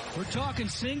 we're talking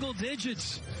single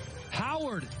digits.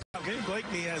 Howard. Gabe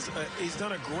Blakeney he's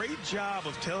done a great job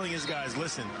of telling his guys,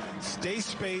 listen, stay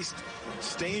spaced,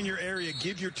 stay in your area,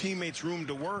 give your teammates room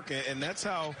to work, and that's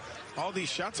how all these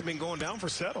shots have been going down for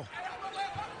Settle.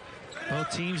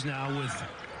 Both teams now with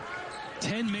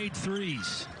 10 made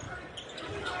threes.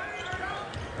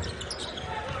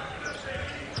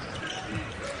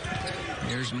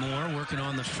 Here's Moore working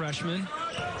on the freshman.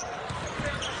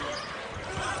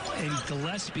 And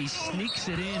Gillespie sneaks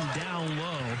it in down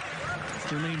low.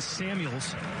 Jermaine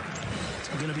Samuels is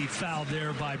going to be fouled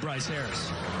there by Bryce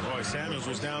Harris. Boy, Samuels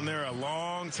was down there a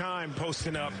long time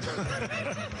posting up.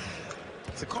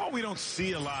 It's a call we don't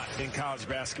see a lot in college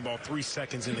basketball, 3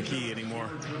 seconds in the key anymore.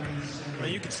 Now,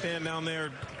 you can stand down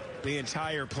there the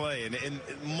entire play, and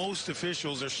most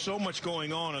officials, there's so much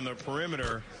going on the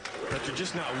perimeter that they're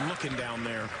just not looking down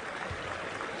there.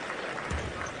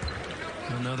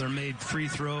 Another made free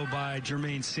throw by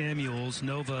Jermaine Samuels.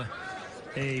 Nova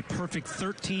a perfect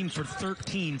 13 for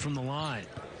 13 from the line.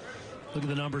 Look at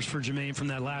the numbers for Jermaine from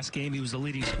that last game. He was the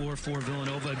leading scorer for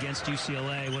Villanova against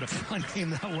UCLA. What a fun game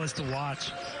that was to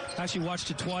watch. Actually watched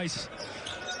it twice.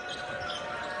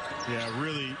 Yeah,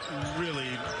 really, really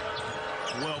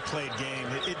well-played game.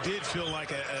 It did feel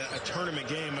like a tournament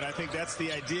game, but I think that's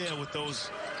the idea with those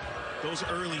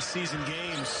early season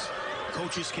games.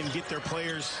 Coaches can get their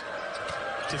players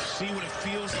to see what it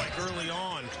feels like early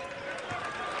on.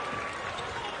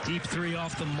 Deep three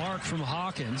off the mark from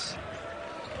Hawkins.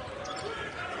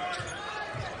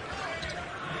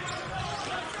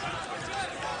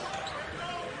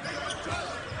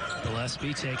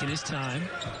 Gillespie taking his time.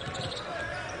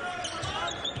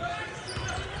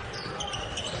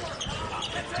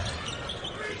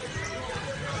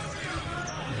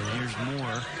 And here's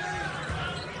Moore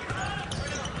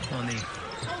on the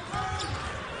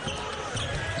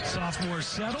sophomore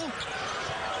Settle.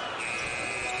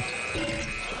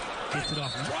 Gets it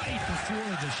off right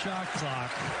before the shot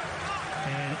clock.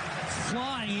 And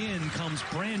flying in comes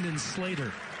Brandon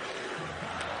Slater.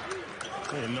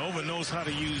 And Nova knows how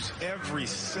to use every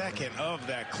second of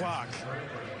that clock.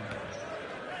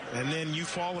 And then you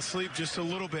fall asleep just a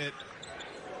little bit.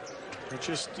 It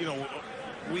just, you know,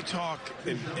 we talk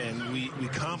and we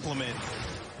compliment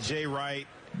Jay Wright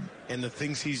and the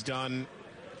things he's done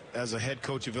as a head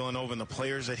coach of Villanova and the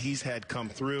players that he's had come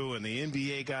through and the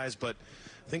NBA guys, but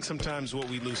I think sometimes what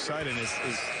we lose sight in is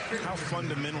how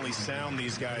fundamentally sound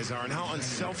these guys are and how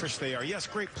unselfish they are. Yes,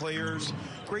 great players,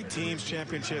 great teams,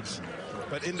 championships,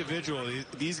 but individually,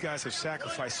 these guys have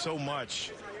sacrificed so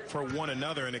much for one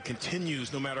another, and it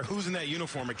continues, no matter who's in that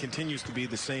uniform, it continues to be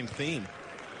the same theme.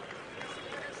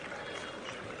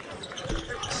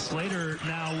 Slater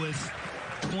now with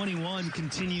 21,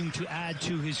 continuing to add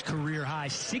to his career high.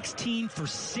 16 for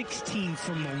 16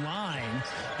 from the line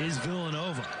is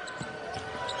Villanova.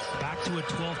 Back to a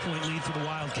 12-point lead for the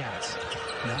Wildcats.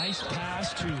 Nice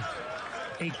pass to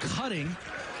a cutting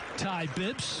Ty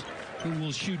Bibbs, who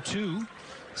will shoot two.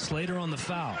 Slater on the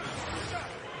foul.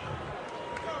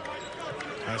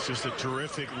 That's just a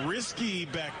terrific, risky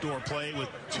backdoor play with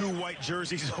two white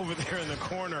jerseys over there in the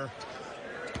corner.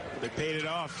 They paid it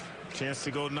off. Chance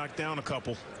to go knock down a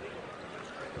couple.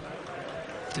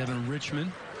 Devin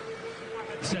Richmond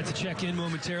set to check in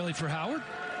momentarily for Howard.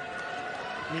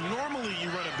 I mean, normally you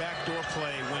run a backdoor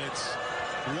play when it's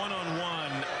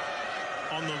one-on-one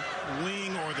on the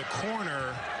wing or the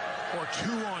corner, or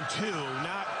 2-on-2,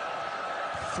 not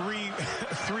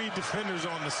three defenders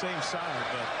on the same side.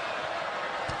 But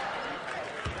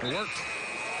it worked.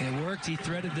 It worked. He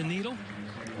threaded the needle.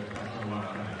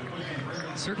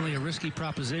 Certainly a risky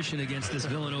proposition against this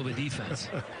Villanova defense.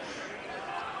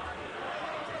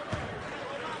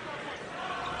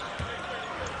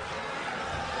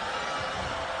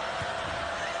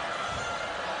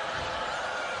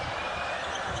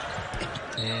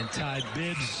 And Ty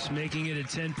Bibbs making it a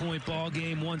 10-point ball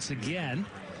game once again.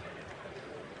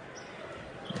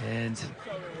 And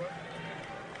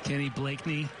Kenny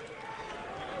Blakeney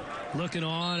looking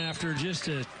on after just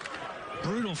a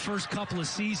brutal first couple of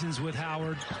seasons with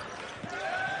Howard.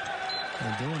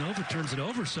 And Villanova turns it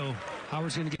over, so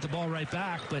Howard's going to get the ball right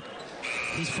back. But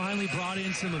he's finally brought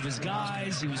in some of his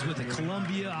guys. He was with the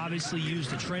Columbia, obviously used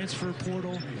the transfer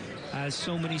portal, as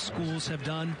so many schools have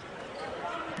done.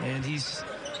 And he's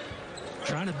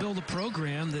trying to build a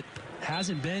program that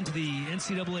hasn't been to the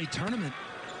NCAA tournament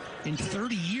in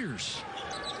 30 years.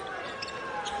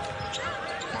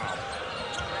 Wow.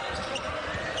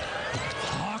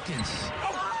 Hawkins.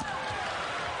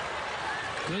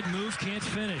 Good move, can't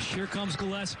finish. Here comes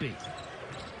Gillespie.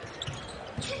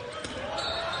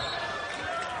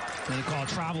 Going to call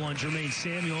travel on Jermaine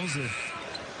Samuels, the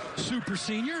super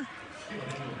senior.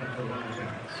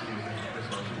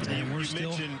 And we're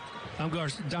still...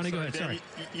 Donnie, go ahead. Sorry.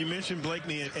 You mentioned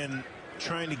Blakeney and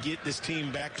trying to get this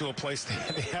team back to a place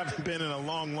they haven't been in a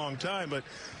long, long time.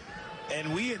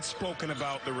 And we had spoken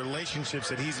about the relationships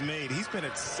that he's made. He's been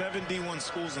at 71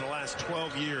 schools in the last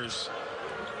 12 years.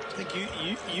 I think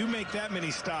you make that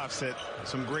many stops at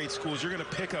some great schools, you're going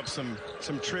to pick up some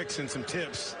tricks and some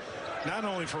tips, not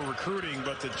only for recruiting,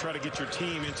 but to try to get your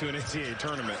team into an NCAA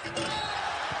tournament.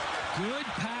 Good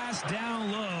pass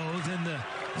down low, then the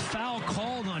foul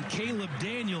called on Caleb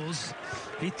Daniels.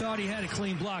 He thought he had a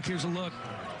clean block. Here's a look.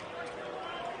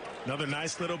 Another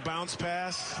nice little bounce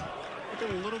pass.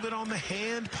 A little bit on the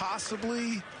hand,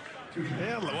 possibly.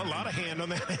 Yeah, a lot of hand on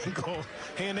that ankle.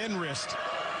 Hand and wrist.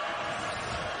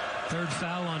 Third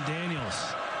foul on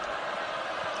Daniels.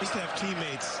 Used to have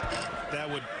teammates that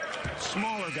would,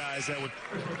 smaller guys that would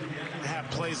have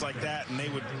plays like that, and they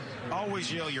would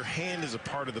always yell, "Your hand is a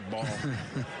part of the ball."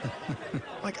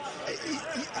 Like,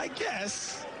 I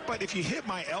guess, but if you hit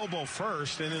my elbow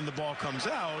first and then the ball comes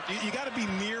out, you got to be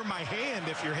near my hand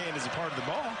if your hand is a part of the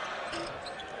ball.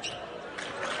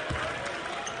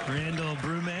 Randall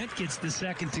Brumant gets the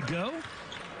second to go.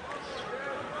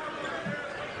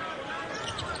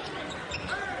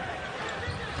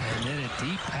 And then a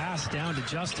deep pass down to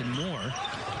Justin Moore.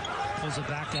 Pulls it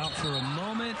back out for a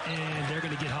moment, and they're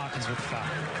going to get Hawkins with the foul.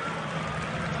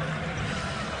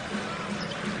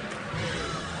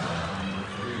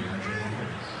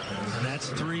 And that's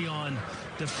 3 on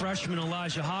the freshman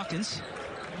Elijah Hawkins.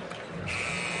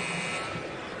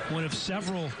 One of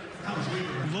several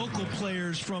local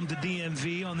players from the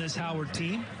DMV on this Howard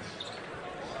team.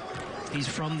 He's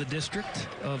from the District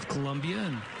of Columbia,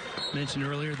 and mentioned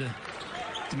earlier the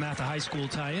DeMatha High School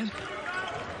tie-in.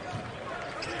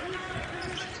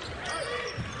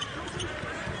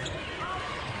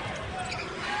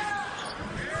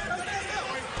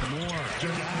 Moore.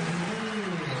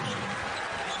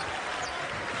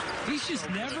 He's just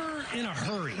never in a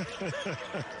hurry.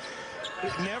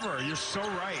 Never. You're so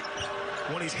right.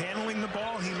 When he's handling the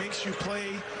ball, he makes you play,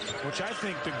 which I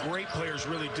think the great players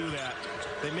really do that.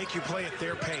 They make you play at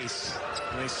their pace.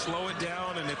 And they slow it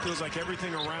down, and it feels like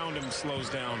everything around him slows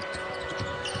down.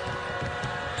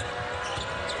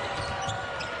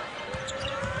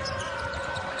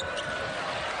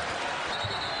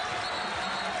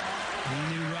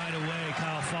 He knew right away,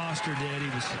 Kyle Foster did. He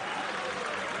was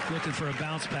looking for a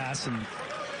bounce pass, and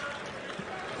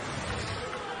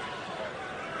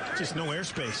just no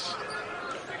airspace.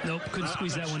 Nope, couldn't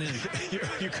squeeze that one in.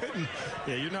 You couldn't.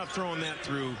 Yeah, you're not throwing that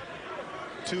through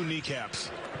 2 kneecaps.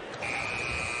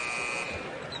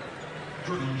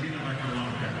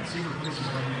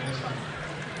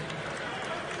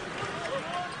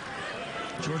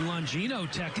 Jordan Longino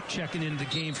checking into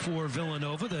game for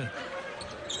Villanova, the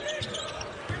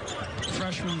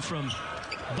freshman from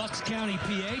Bucks County,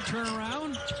 PA.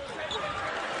 Turnaround,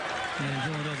 and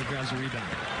Villanova grabs a rebound.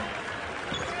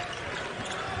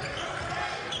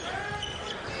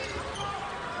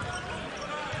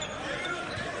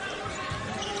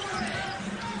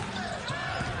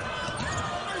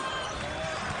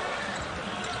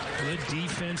 Good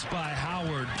defense by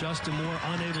Howard. Justin Moore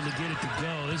unable to get it to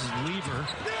go. This is Weaver.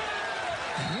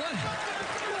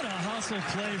 What a hustle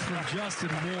play from Justin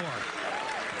Moore.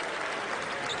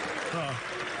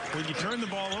 When you turn the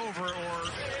ball over or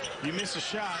you miss a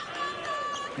shot,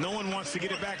 no one wants to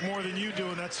get it back more than you do,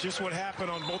 and that's just what happened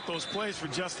on both those plays for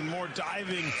Justin Moore,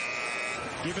 diving,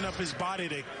 giving up his body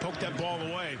to poke that ball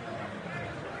away.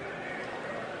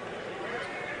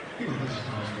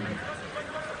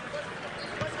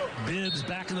 Bibbs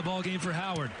back in the ball game for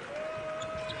Howard.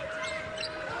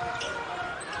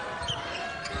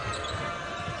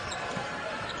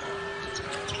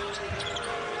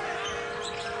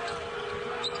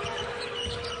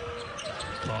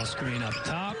 Ball screen up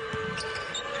top.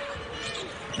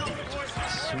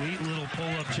 Sweet little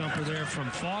pull-up jumper there from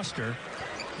Foster.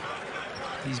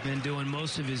 He's been doing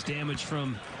most of his damage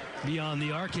from beyond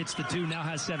the arc. Hits the two, now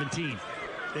has 17.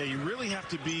 Yeah, you really have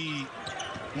to be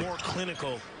more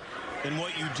clinical in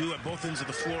what you do at both ends of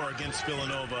the floor against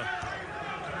Villanova.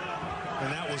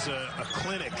 And that was a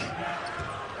clinic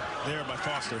there by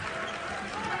Foster.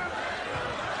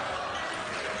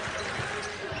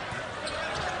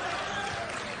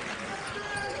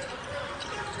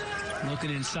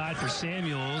 Looking inside for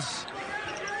Samuels.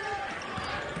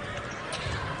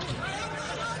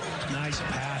 Nice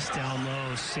pass down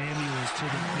low. Samuels to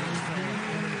the big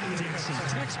fella. Dixon,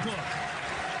 textbook.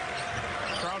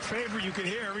 Crowd favorite, you can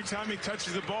hear every time he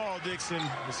touches the ball, Dixon.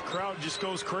 This crowd just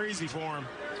goes crazy for him.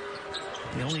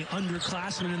 The only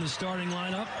underclassman in the starting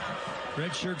lineup.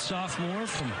 Redshirt sophomore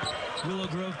from Willow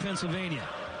Grove, Pennsylvania.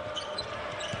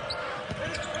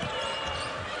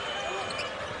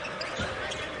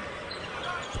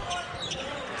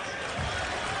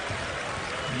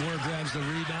 Moore grabs the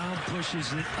rebound,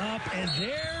 pushes it up, and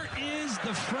there is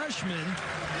the freshman,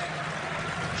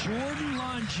 Jordan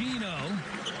Longino,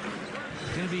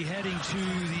 going to be heading to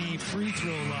the free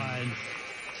throw line.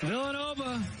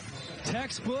 Villanova,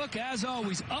 textbook, as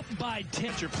always, up by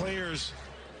 10. Your players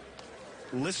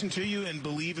listen to you and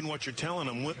believe in what you're telling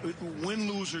them.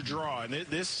 Win, lose, or draw. And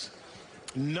this,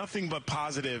 nothing but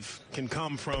positive can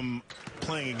come from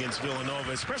playing against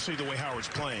Villanova, especially the way Howard's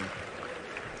playing.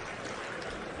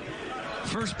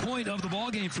 First point of the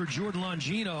ballgame for Jordan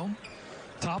Longino,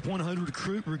 top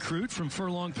 100 recruit from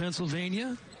Furlong,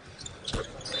 Pennsylvania.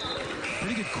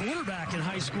 Pretty good quarterback in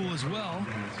high school as well.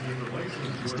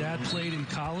 His dad played in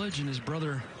college, and his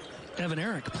brother, Evan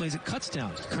Eric, plays at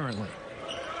Kutztown currently.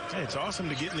 Hey, it's awesome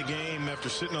to get in the game after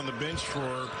sitting on the bench for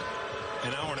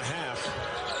an hour and a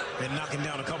half and knocking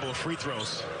down a couple of free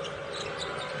throws.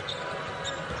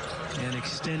 And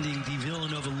extending the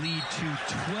Villanova lead to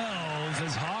 12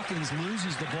 as Hawkins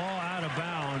loses the ball out of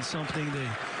bounds, something the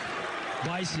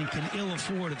Bison can ill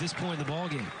afford at this point in the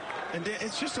ballgame. And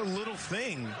it's just a little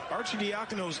thing.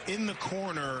 Arcidiacono's in the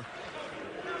corner,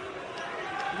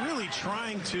 really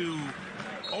trying to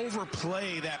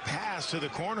overplay that pass to the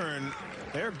corner, and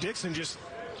Eric Dixon just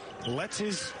lets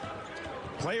his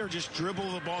player just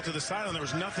dribble the ball to the sideline. There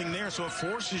was nothing there, so it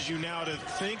forces you now to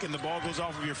think, and the ball goes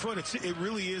off of your foot. It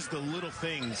really is the little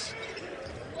things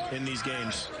in these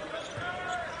games.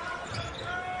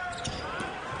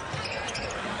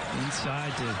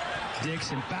 Inside to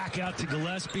Dixon, back out to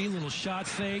Gillespie, little shot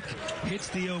fake, hits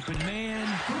the open man,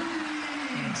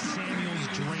 and Samuels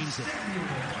drains it.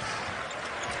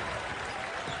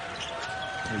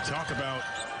 We talk about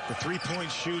the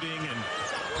three-point shooting and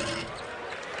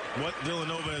what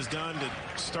Villanova has done to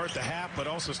start the half, but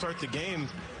also start the game.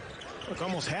 Look,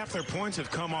 almost half their points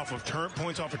have come off of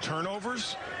points off of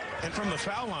turnovers and from the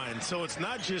foul line. So it's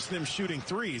not just them shooting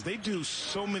threes. They do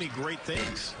so many great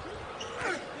things.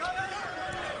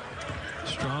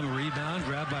 Strong rebound,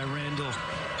 grabbed by Randall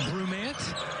Brumant.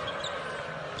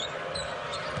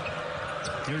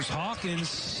 Here's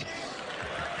Hawkins.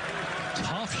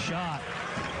 Tough shot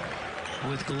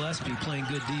with Gillespie playing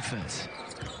good defense.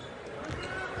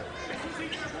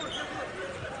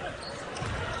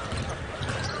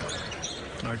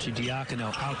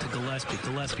 Arcidiacono out to Gillespie.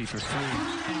 Gillespie for three.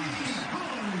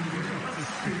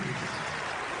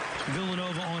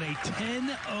 Villanova on a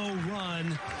 10-0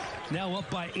 run, now up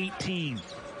by 18.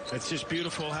 It's just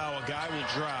beautiful how a guy will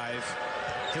drive,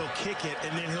 he'll kick it,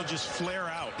 and then he'll just flare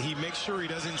out. He makes sure he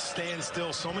doesn't stand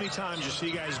still. So many times you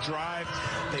see guys drive,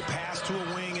 they pass to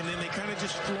a wing, and then they kind of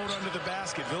just float under the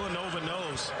basket. Villanova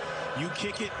knows you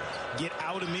kick it, get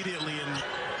out immediately, and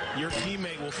your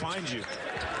teammate will find you.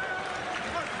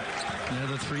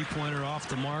 Another three-pointer off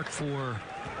the mark for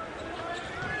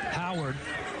Howard.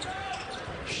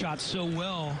 Shot so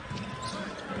well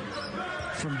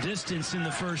from distance in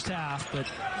the first half, but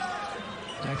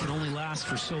that can only last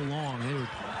for so long. They were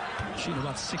shooting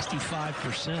about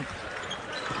 65%.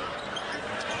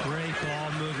 Great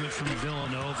ball movement from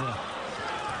Villanova.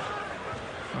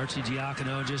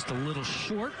 Arcidiacono just a little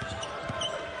short.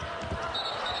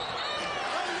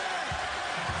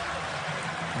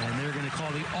 And they're going to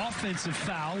call the offensive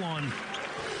foul on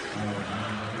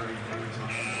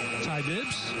Ty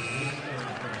Bibbs.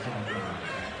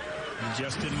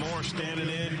 Justin Moore standing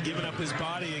in, giving up his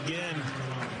body again.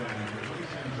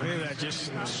 Look at that,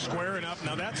 just squaring up.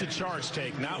 Now that's a charge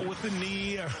take, not with the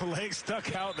knee or leg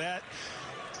stuck out. That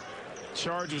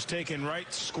charge was taken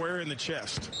right square in the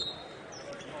chest.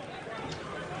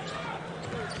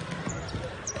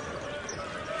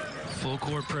 Full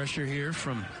court pressure here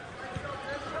from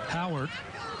Howard.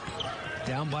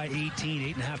 Down by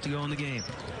 18, 8.5 to go in the game.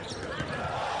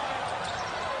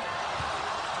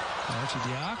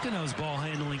 Arcidiacono's ball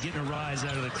handling, getting a rise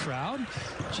out of the crowd.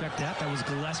 Check that. That was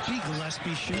Gillespie.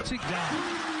 Gillespie shoots it down.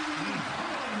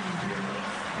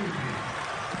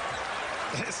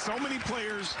 So many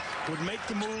players would make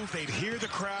the move, they'd hear the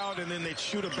crowd, and then they'd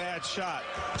shoot a bad shot.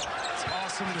 It's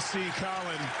awesome to see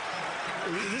Colin.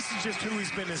 This is just who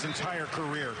he's been his entire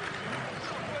career.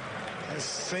 The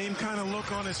same kind of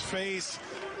look on his face.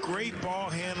 Great ball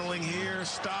handling here.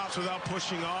 Stops without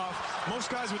pushing off. Most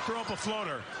guys would throw up a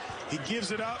floater. He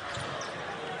gives it up,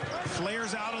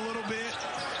 flares out a little bit,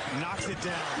 knocks it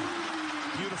down.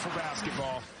 Beautiful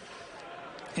basketball.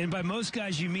 And by most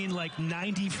guys, you mean like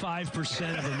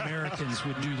 95% of Americans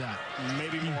would do that.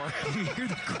 Maybe more. You hear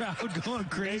the crowd going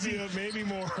crazy. Maybe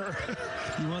more.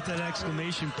 You want that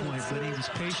exclamation point, but he was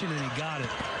patient and he got it.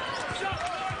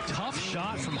 Tough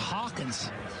shot from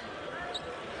Hawkins.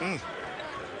 And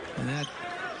that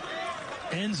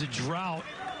ends a drought.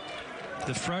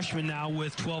 The freshman now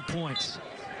with 12 points.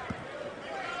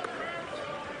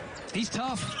 He's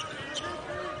tough.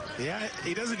 Yeah,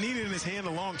 he doesn't need it in his hand a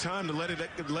long time to let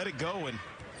it go and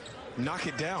knock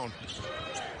it down.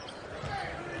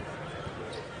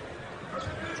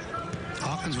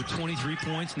 Hawkins with 23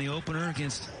 points in the opener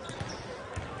against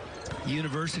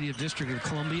University of District of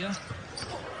Columbia.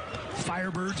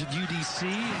 Firebirds of UDC,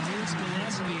 and here's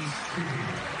Gillespie.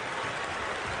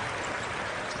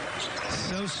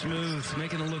 So smooth,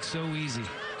 making it look so easy.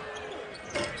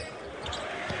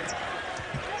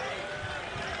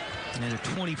 And a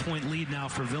 20-point lead now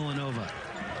for Villanova.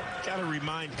 Got to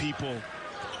remind people,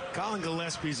 Colin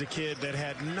Gillespie's a kid that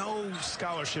had no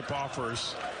scholarship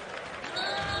offers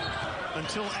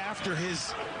until after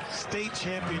his state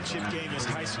championship game as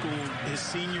high school, his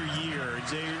senior year.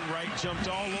 Jay Wright jumped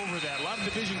all over that. A lot of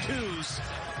Division IIs.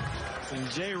 And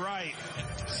Jay Wright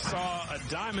saw a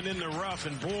diamond in the rough,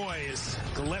 and boy, is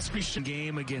Gillespie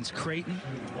game against Creighton.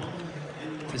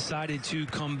 Decided to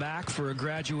come back for a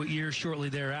graduate year shortly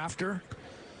thereafter.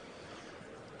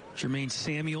 Jermaine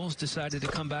Samuels decided to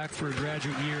come back for a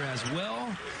graduate year as well.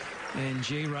 And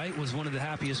Jay Wright was one of the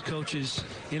happiest coaches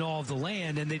in all of the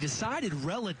land. And they decided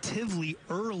relatively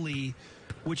early,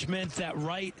 which meant that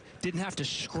Wright didn't have to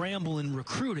scramble in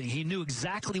recruiting. He knew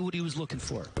exactly what he was looking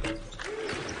for.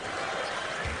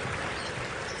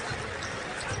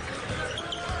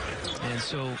 And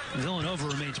so Villanova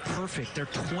remains perfect. They're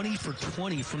 20 for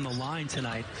 20 from the line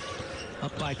tonight,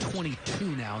 up by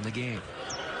 22 now in the game.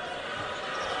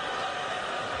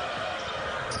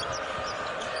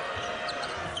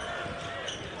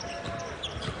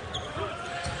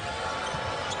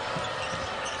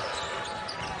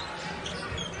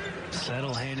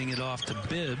 Settle handing it off to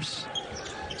Bibbs.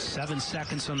 7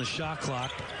 seconds on the shot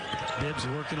clock. Bibbs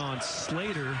working on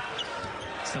Slater.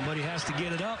 Somebody has to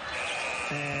get it up.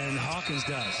 And Hawkins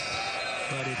does,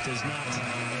 but it does not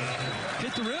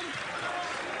hit the rim.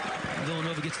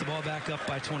 Villanova gets the ball back up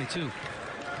by 22.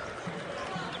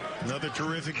 Another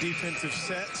terrific defensive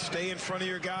set. Stay in front of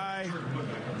your guy.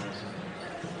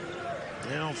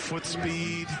 You know, foot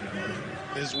speed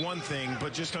is one thing,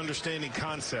 but just understanding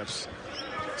concepts.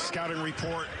 Scouting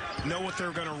report, know what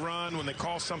they're going to run. When they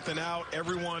call something out,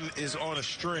 everyone is on a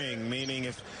string, meaning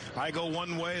if I go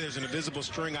one way, there's an invisible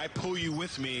string. I pull you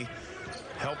with me.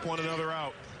 Help one another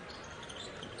out.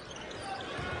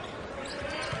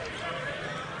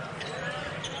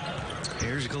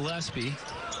 Here's Gillespie.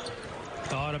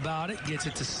 Thought about it, gets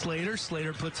it to Slater.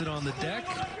 Slater puts it on the deck.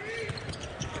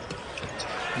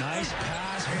 Nice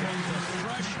pass from the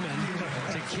freshman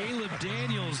to Caleb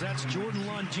Daniels. That's Jordan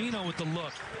Longino with the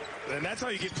look. And that's how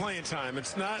you get playing time.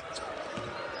 It's not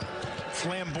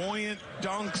flamboyant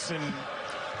dunks and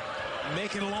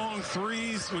making long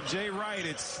threes with Jay Wright.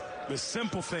 It's the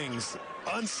simple things,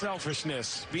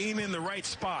 unselfishness, being in the right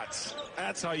spots.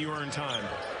 That's how you earn time.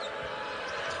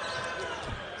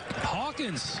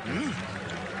 Hawkins.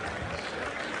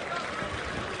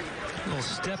 Little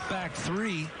step back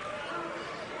three.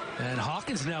 And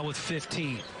Hawkins now with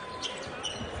 15.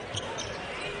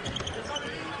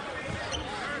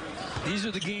 These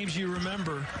are the games you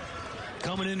remember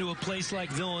coming into a place like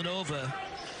Villanova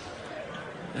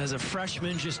as a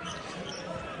freshman, just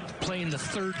playing the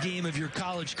third game of your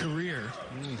college career.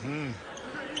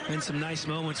 And some nice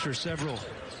moments for several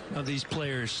of these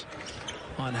players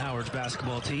on Howard's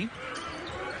basketball team.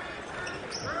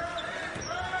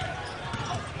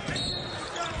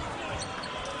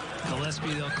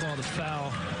 Gillespie, they'll call the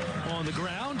foul on the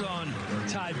ground on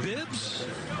Ty Bibbs.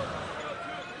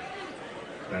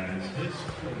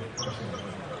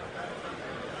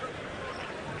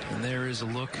 And there is a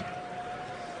look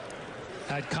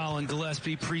at Colin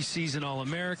Gillespie, preseason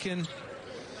All-American.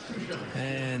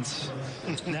 And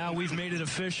now we've made it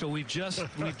official. We've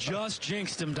just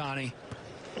jinxed him, Donnie.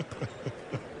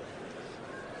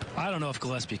 I don't know if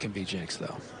Gillespie can be jinxed,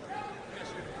 though.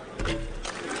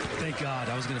 Thank God.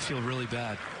 I was going to feel really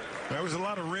bad. There was a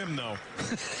lot of rim, though.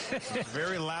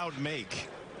 Very loud make.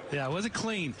 Yeah, it wasn't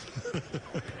clean. A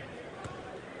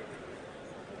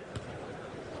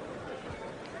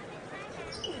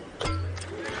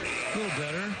little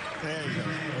better. There you go.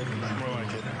 More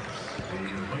like it.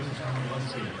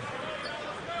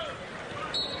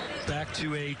 Back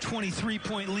to a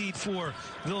 23-point lead for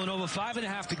Villanova.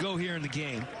 5.5 to go here in the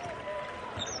game.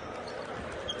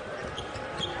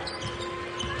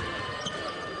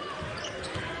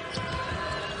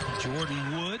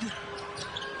 Jordan Wood.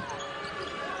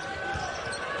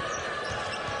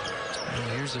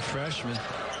 And here's a freshman.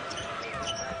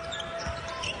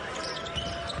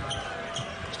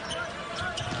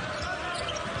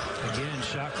 Again,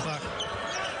 shot clock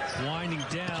winding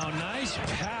down. Nice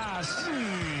pass.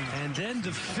 And then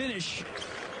the finish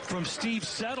from Steve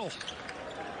Settle.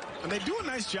 And they do a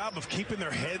nice job of keeping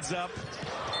their heads up,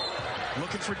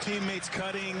 looking for teammates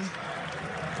cutting.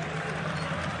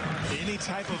 Any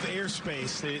type of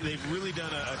airspace, they've really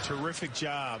done a terrific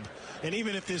job. And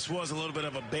even if this was a little bit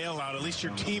of a bailout, at least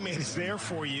your teammate is there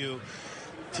for you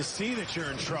to see that you're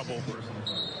in trouble.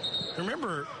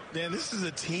 Remember, Dan, this is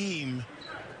a team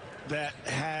that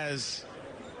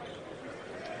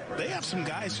they have some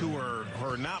guys who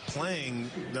are not playing.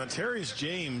 Dontarius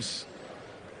James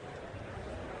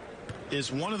is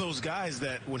one of those guys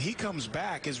that when he comes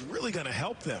back is really going to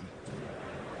help them.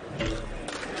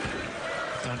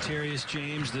 Dontarius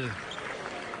James, the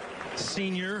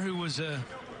senior who was a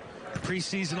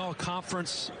preseason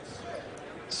all-conference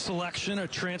selection, a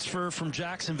transfer from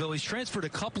Jacksonville. He's transferred a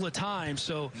couple of times,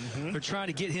 so they're trying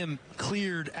to get him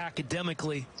cleared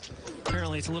academically.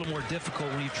 Apparently it's a little more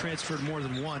difficult when you've transferred more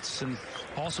than once, and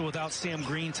also without Sam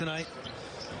Green tonight.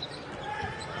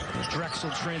 The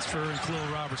Drexel transfer and Khalil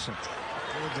Robertson.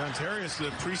 Well, Dontarius, the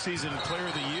preseason player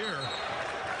of the year.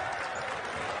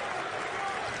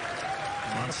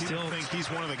 A lot of people think he's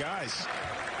one of the guys.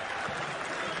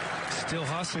 Still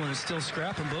hustling and still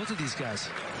scrapping, both of these guys.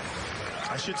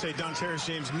 I should say Dontarius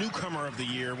James, newcomer of the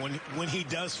year, when he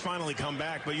does finally come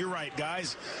back. But you're right,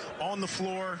 guys on the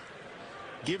floor,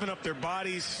 giving up their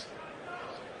bodies.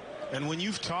 And when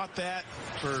you've taught that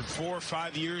for 4 or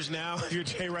 5 years now, if you're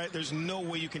Jay Wright, there's no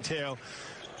way you can tell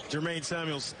Jermaine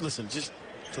Samuels, listen, just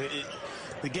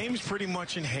the game's pretty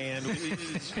much in hand.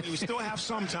 We still have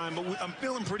some time, but I'm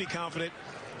feeling pretty confident.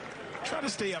 Try to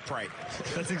stay upright.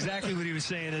 That's exactly what he was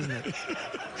saying, isn't it?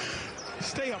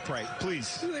 Stay upright,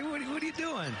 please. Like, what are you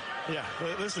doing? Yeah,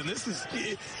 listen, this is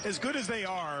as good as they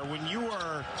are. When you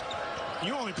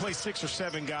only play 6 or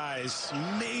 7 guys,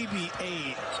 maybe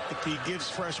 8, if he gives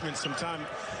freshmen some time.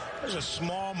 There's a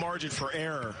small margin for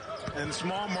error and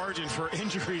small margin for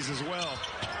injuries as well.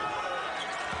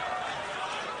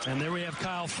 And there we have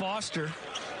Kyle Foster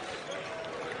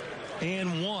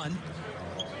and 1.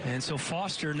 And so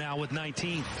Foster now with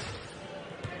 19.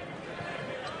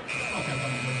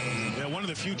 Yeah, one of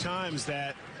the few times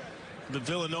that the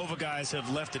Villanova guys have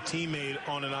left a teammate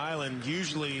on an island,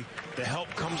 usually the help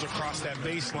comes across that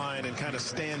baseline and kind of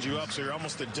stands you up. So you're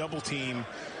almost a double team,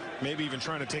 maybe even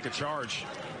trying to take a charge.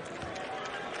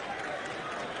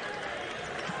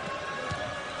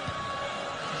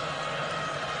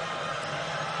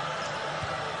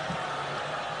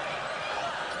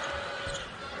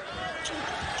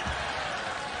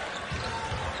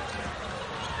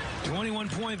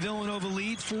 Point Villanova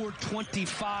lead,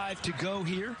 4:25 to go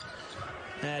here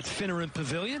at Finneran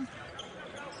Pavilion.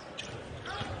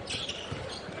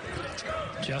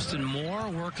 Justin Moore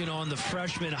working on the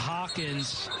freshman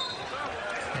Hawkins,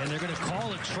 and they're going to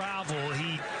call it travel.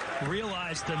 He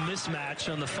realized the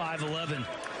mismatch on the 5'11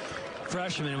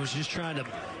 freshman and was just trying to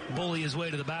bully his way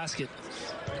to the basket.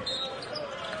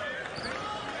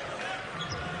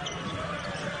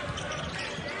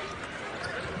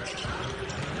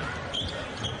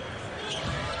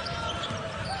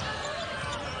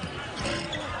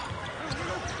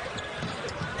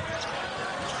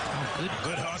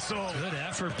 Good hustle. Good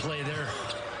effort play there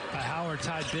by Howard.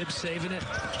 Ty Bibbs saving it.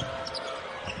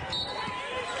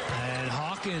 And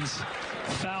Hawkins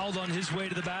fouled on his way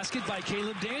to the basket by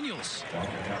Caleb Daniels.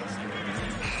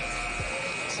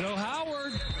 So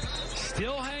Howard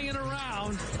still hanging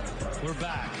around. We're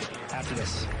back after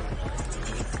this.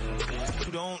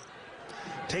 Who don't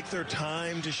take their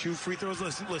time to shoot free throws.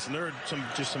 Listen, there are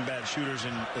some bad shooters,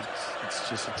 and it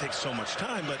takes so much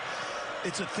time, but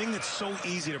it's a thing that's so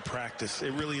easy to practice.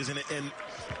 It really is. And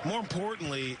more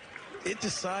importantly, it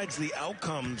decides the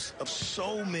outcomes of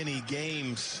so many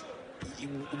games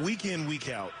week in, week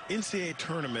out. NCAA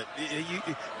tournament,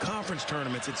 conference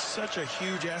tournaments, it's such a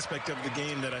huge aspect of the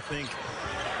game that I think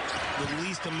the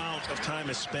least amount of time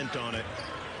is spent on it.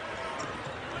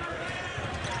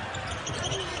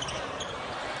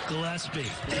 Gillespie.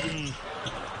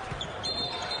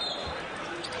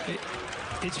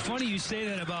 It's funny you say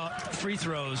that about free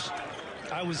throws.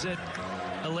 I was at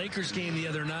a Lakers game the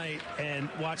other night and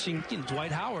watching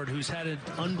Dwight Howard, who's had an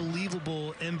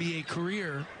unbelievable NBA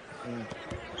career,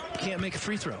 can't make a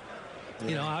free throw.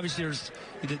 Yeah. Obviously there's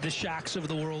the Shaqs of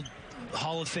the world,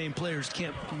 Hall of Fame players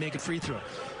can't make a free throw.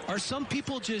 Are some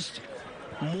people just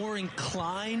more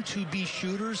inclined to be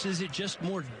shooters? Is it just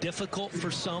more difficult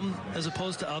for some as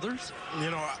opposed to others?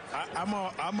 I'm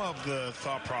of the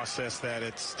thought process that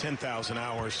it's 10,000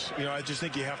 hours. I just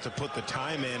think you have to put the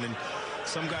time in, and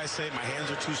some guys say my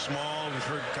hands are too small. We've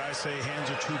heard guys say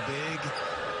hands are too big.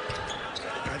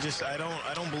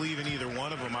 I don't believe in either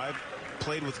one of them. I've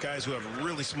played with guys who have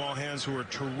really small hands who are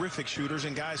terrific shooters,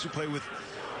 and guys who play with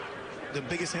the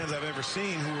biggest hands I've ever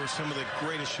seen who are some of the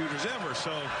greatest shooters ever.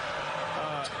 So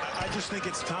I just think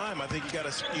it's time. I think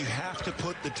you have to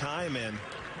put the time in.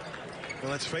 And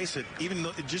let's face it, even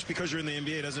though, just because you're in the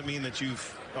NBA doesn't mean that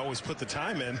you've always put the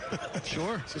time in.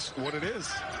 Sure. It's just what it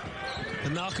is.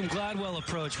 The Malcolm Gladwell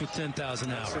approach with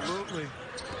 10,000 hours. Absolutely.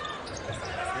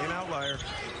 An outlier.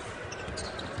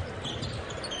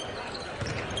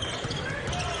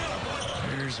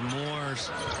 Here's Moores.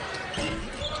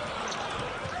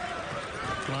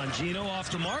 Longino off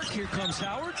the mark. Here comes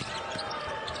Howard.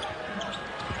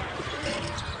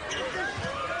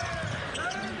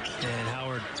 And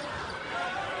Howard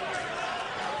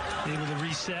able to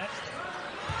reset.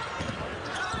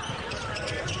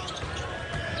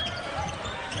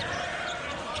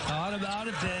 Thought about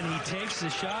it, then he takes the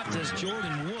shot, does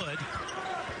Jordan Wood.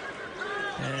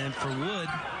 And for Wood,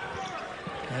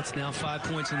 that's now 5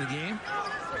 points in the game.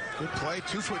 Good play,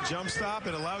 2-foot jump stop.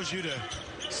 It allows you to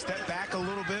step back a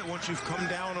little bit once you've come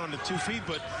down onto 2 feet.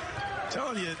 But I'm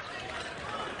telling you,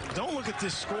 don't look at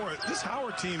this score. This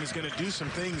Howard team is going to do some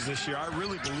things this year. I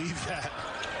really believe that.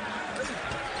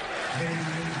 Again,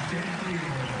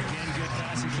 good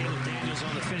pass, and Caleb Daniels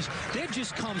on the finish. They've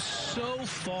just come so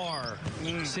far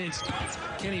since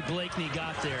Kenny Blakeney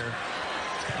got there.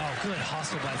 Oh, good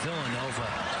hustle by Villanova.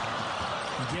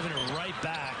 And giving it right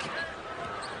back.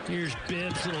 Here's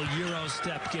Bibbs, little Euro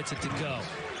step, gets it to go.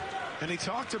 And he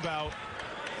talked about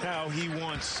how he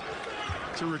wants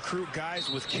to recruit guys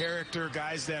with character,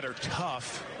 guys that are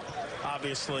tough,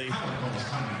 obviously,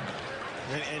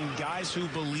 and guys who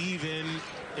believe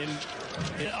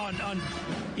on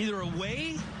either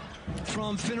away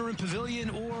from Finneran Pavilion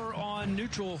or on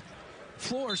neutral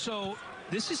floor. So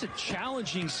this is a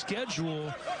challenging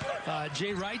schedule.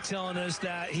 Jay Wright telling us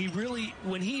that he really,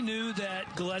 when he knew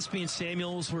that Gillespie and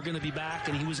Samuels were going to be back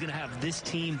and he was going to have this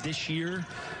team this year,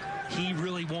 he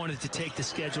really wanted to take the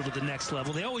schedule to the next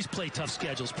level. They always play tough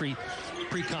schedules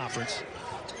pre-conference,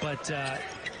 but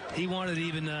he wanted it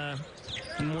even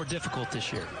more difficult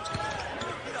this year.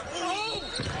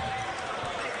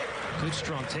 Good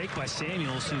strong take by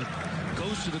Samuels, who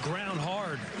goes to the ground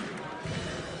hard.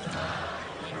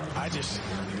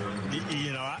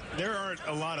 There aren't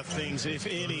a lot of things, if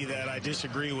any, that I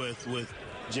disagree with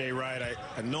Jay Wright.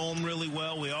 I know him really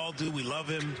well. We all do. We love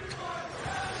him.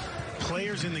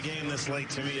 Players in the game this late,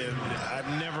 to me, I've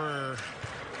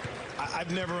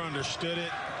never understood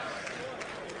it.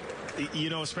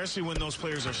 Especially when those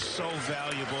players are so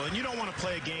valuable. And you don't want to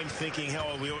play a game thinking,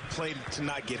 hell, we played to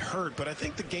not get hurt. But I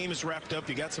think the game is wrapped up.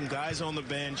 You got some guys on the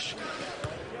bench.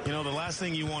 The last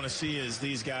thing you want to see is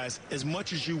these guys, as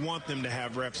much as you want them to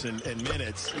have reps and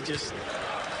minutes,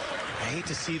 I hate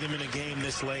to see them in a game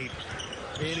this late.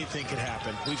 Anything could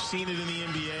happen. We've seen it in the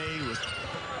NBA with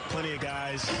plenty of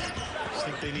guys. I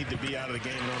think they need to be out of the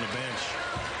game and on the bench.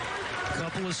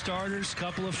 Couple of starters,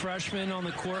 couple of freshmen on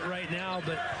the court right now,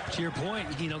 but to your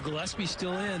point, Gillespie's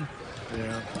still in.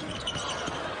 Yeah.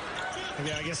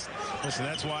 I guess, listen,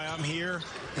 that's why I'm here,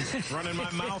 running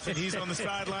my mouth, and he's on the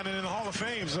sideline and in the Hall of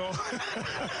Fame, so.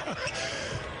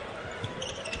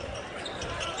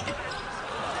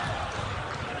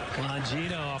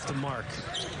 Longino off the mark.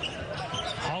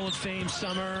 Hall of Fame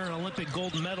summer, Olympic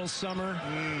gold medal summer.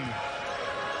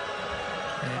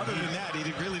 Other than that,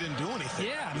 he really didn't do anything.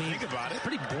 Yeah, I mean, think about it.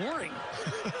 Pretty boring.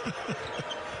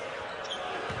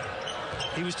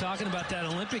 He was talking about that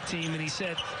Olympic team, and he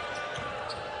said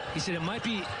it might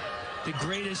be the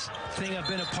greatest thing I've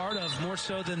been a part of, more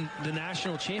so than the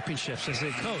national championships as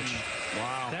a coach.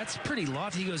 Wow. That's pretty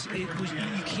lofty. He goes, you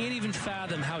can't even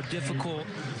fathom how difficult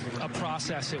a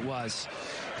process it was.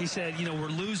 He said, we're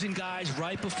losing guys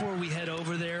right before we head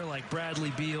over there, like Bradley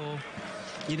Beal.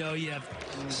 You have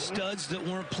studs that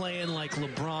weren't playing like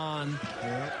LeBron.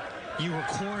 You were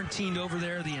quarantined over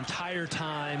there the entire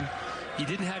time. You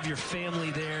didn't have your family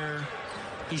there.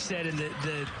 He said, and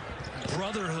the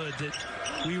brotherhood that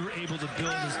we were able to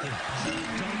build as the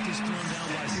dunk is thrown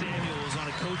down by Samuels on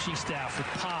a coaching staff with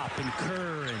Pop and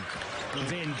Kerr and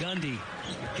Van Gundy.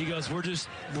 He goes, we're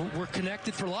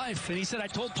connected for life. And he said, I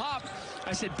told Pop,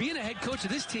 I said, being a head coach of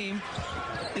this team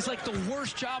is like the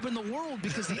worst job in the world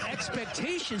because the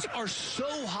expectations are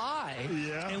so high.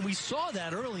 Yeah. And we saw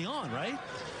that early on, right?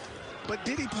 But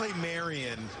did he play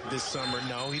Marion this summer?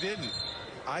 No, he didn't.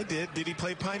 I did. Did he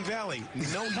play Pine Valley?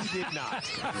 No, he did not.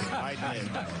 I did.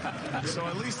 So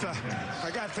at least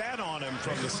I got that on him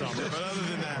from the summer. But other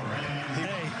than that,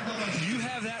 hey, you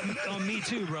have that on me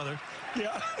too, brother.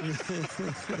 Yeah.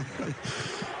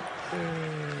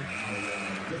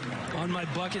 On my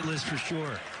bucket list for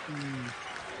sure.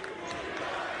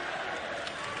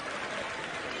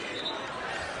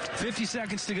 50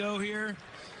 seconds to go here.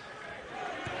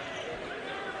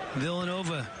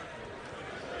 Villanova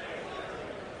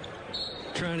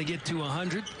trying to get to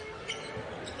 100.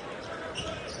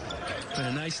 Been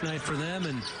a nice night for them,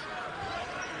 and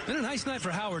been a nice night for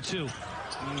Howard too.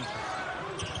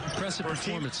 Impressive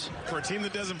performance. For a team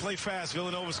that doesn't play fast,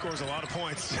 Villanova scores a lot of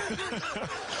points.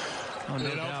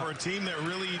 For a team that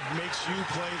really makes you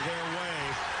play their way.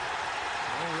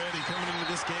 Already coming into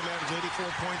this game, average 84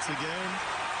 points a game.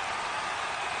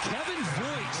 Kevin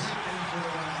Voigt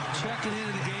checking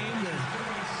into the game, the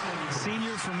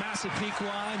senior from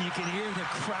Massapequa, and you can hear the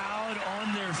crowd on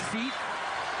their feet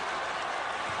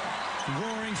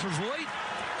roaring for Voigt.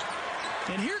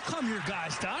 And here come your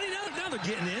guys, Donnie. Now they're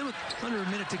getting in with under a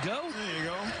minute to go. There you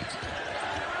go.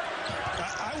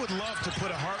 I would love to put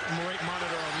a heart rate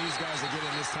monitor on these guys that get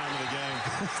in this time of the game.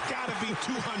 It's got to be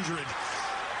 200.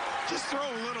 Just throw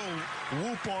a little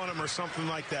whoop on them or something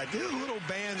like that. Get a little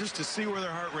band just to see where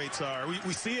their heart rates are.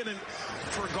 We see it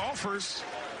for golfers.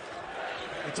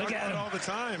 We talk about it all the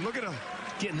time. Look at them.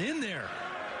 Getting in there.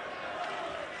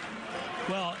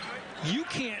 Well, you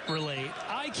can't relate.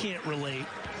 I can't relate.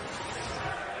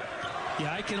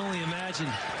 Yeah, I can only imagine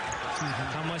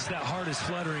how much that heart is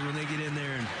fluttering when they get in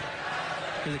there and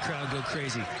hear the crowd go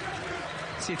crazy.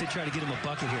 Let's see if they try to get him a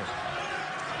bucket here.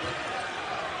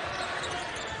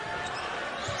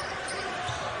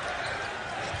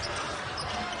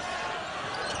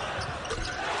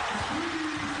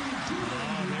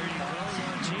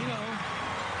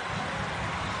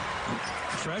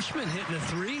 Freshman hitting a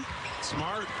three.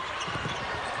 Smart.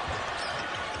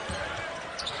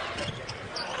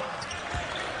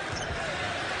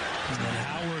 And then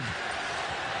Howard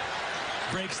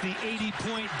breaks the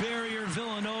 80-point barrier.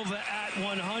 Villanova at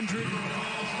 100.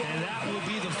 And that will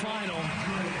be the final.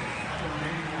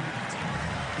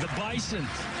 The Bison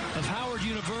of Howard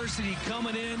University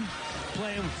coming in,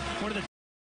 playing one of the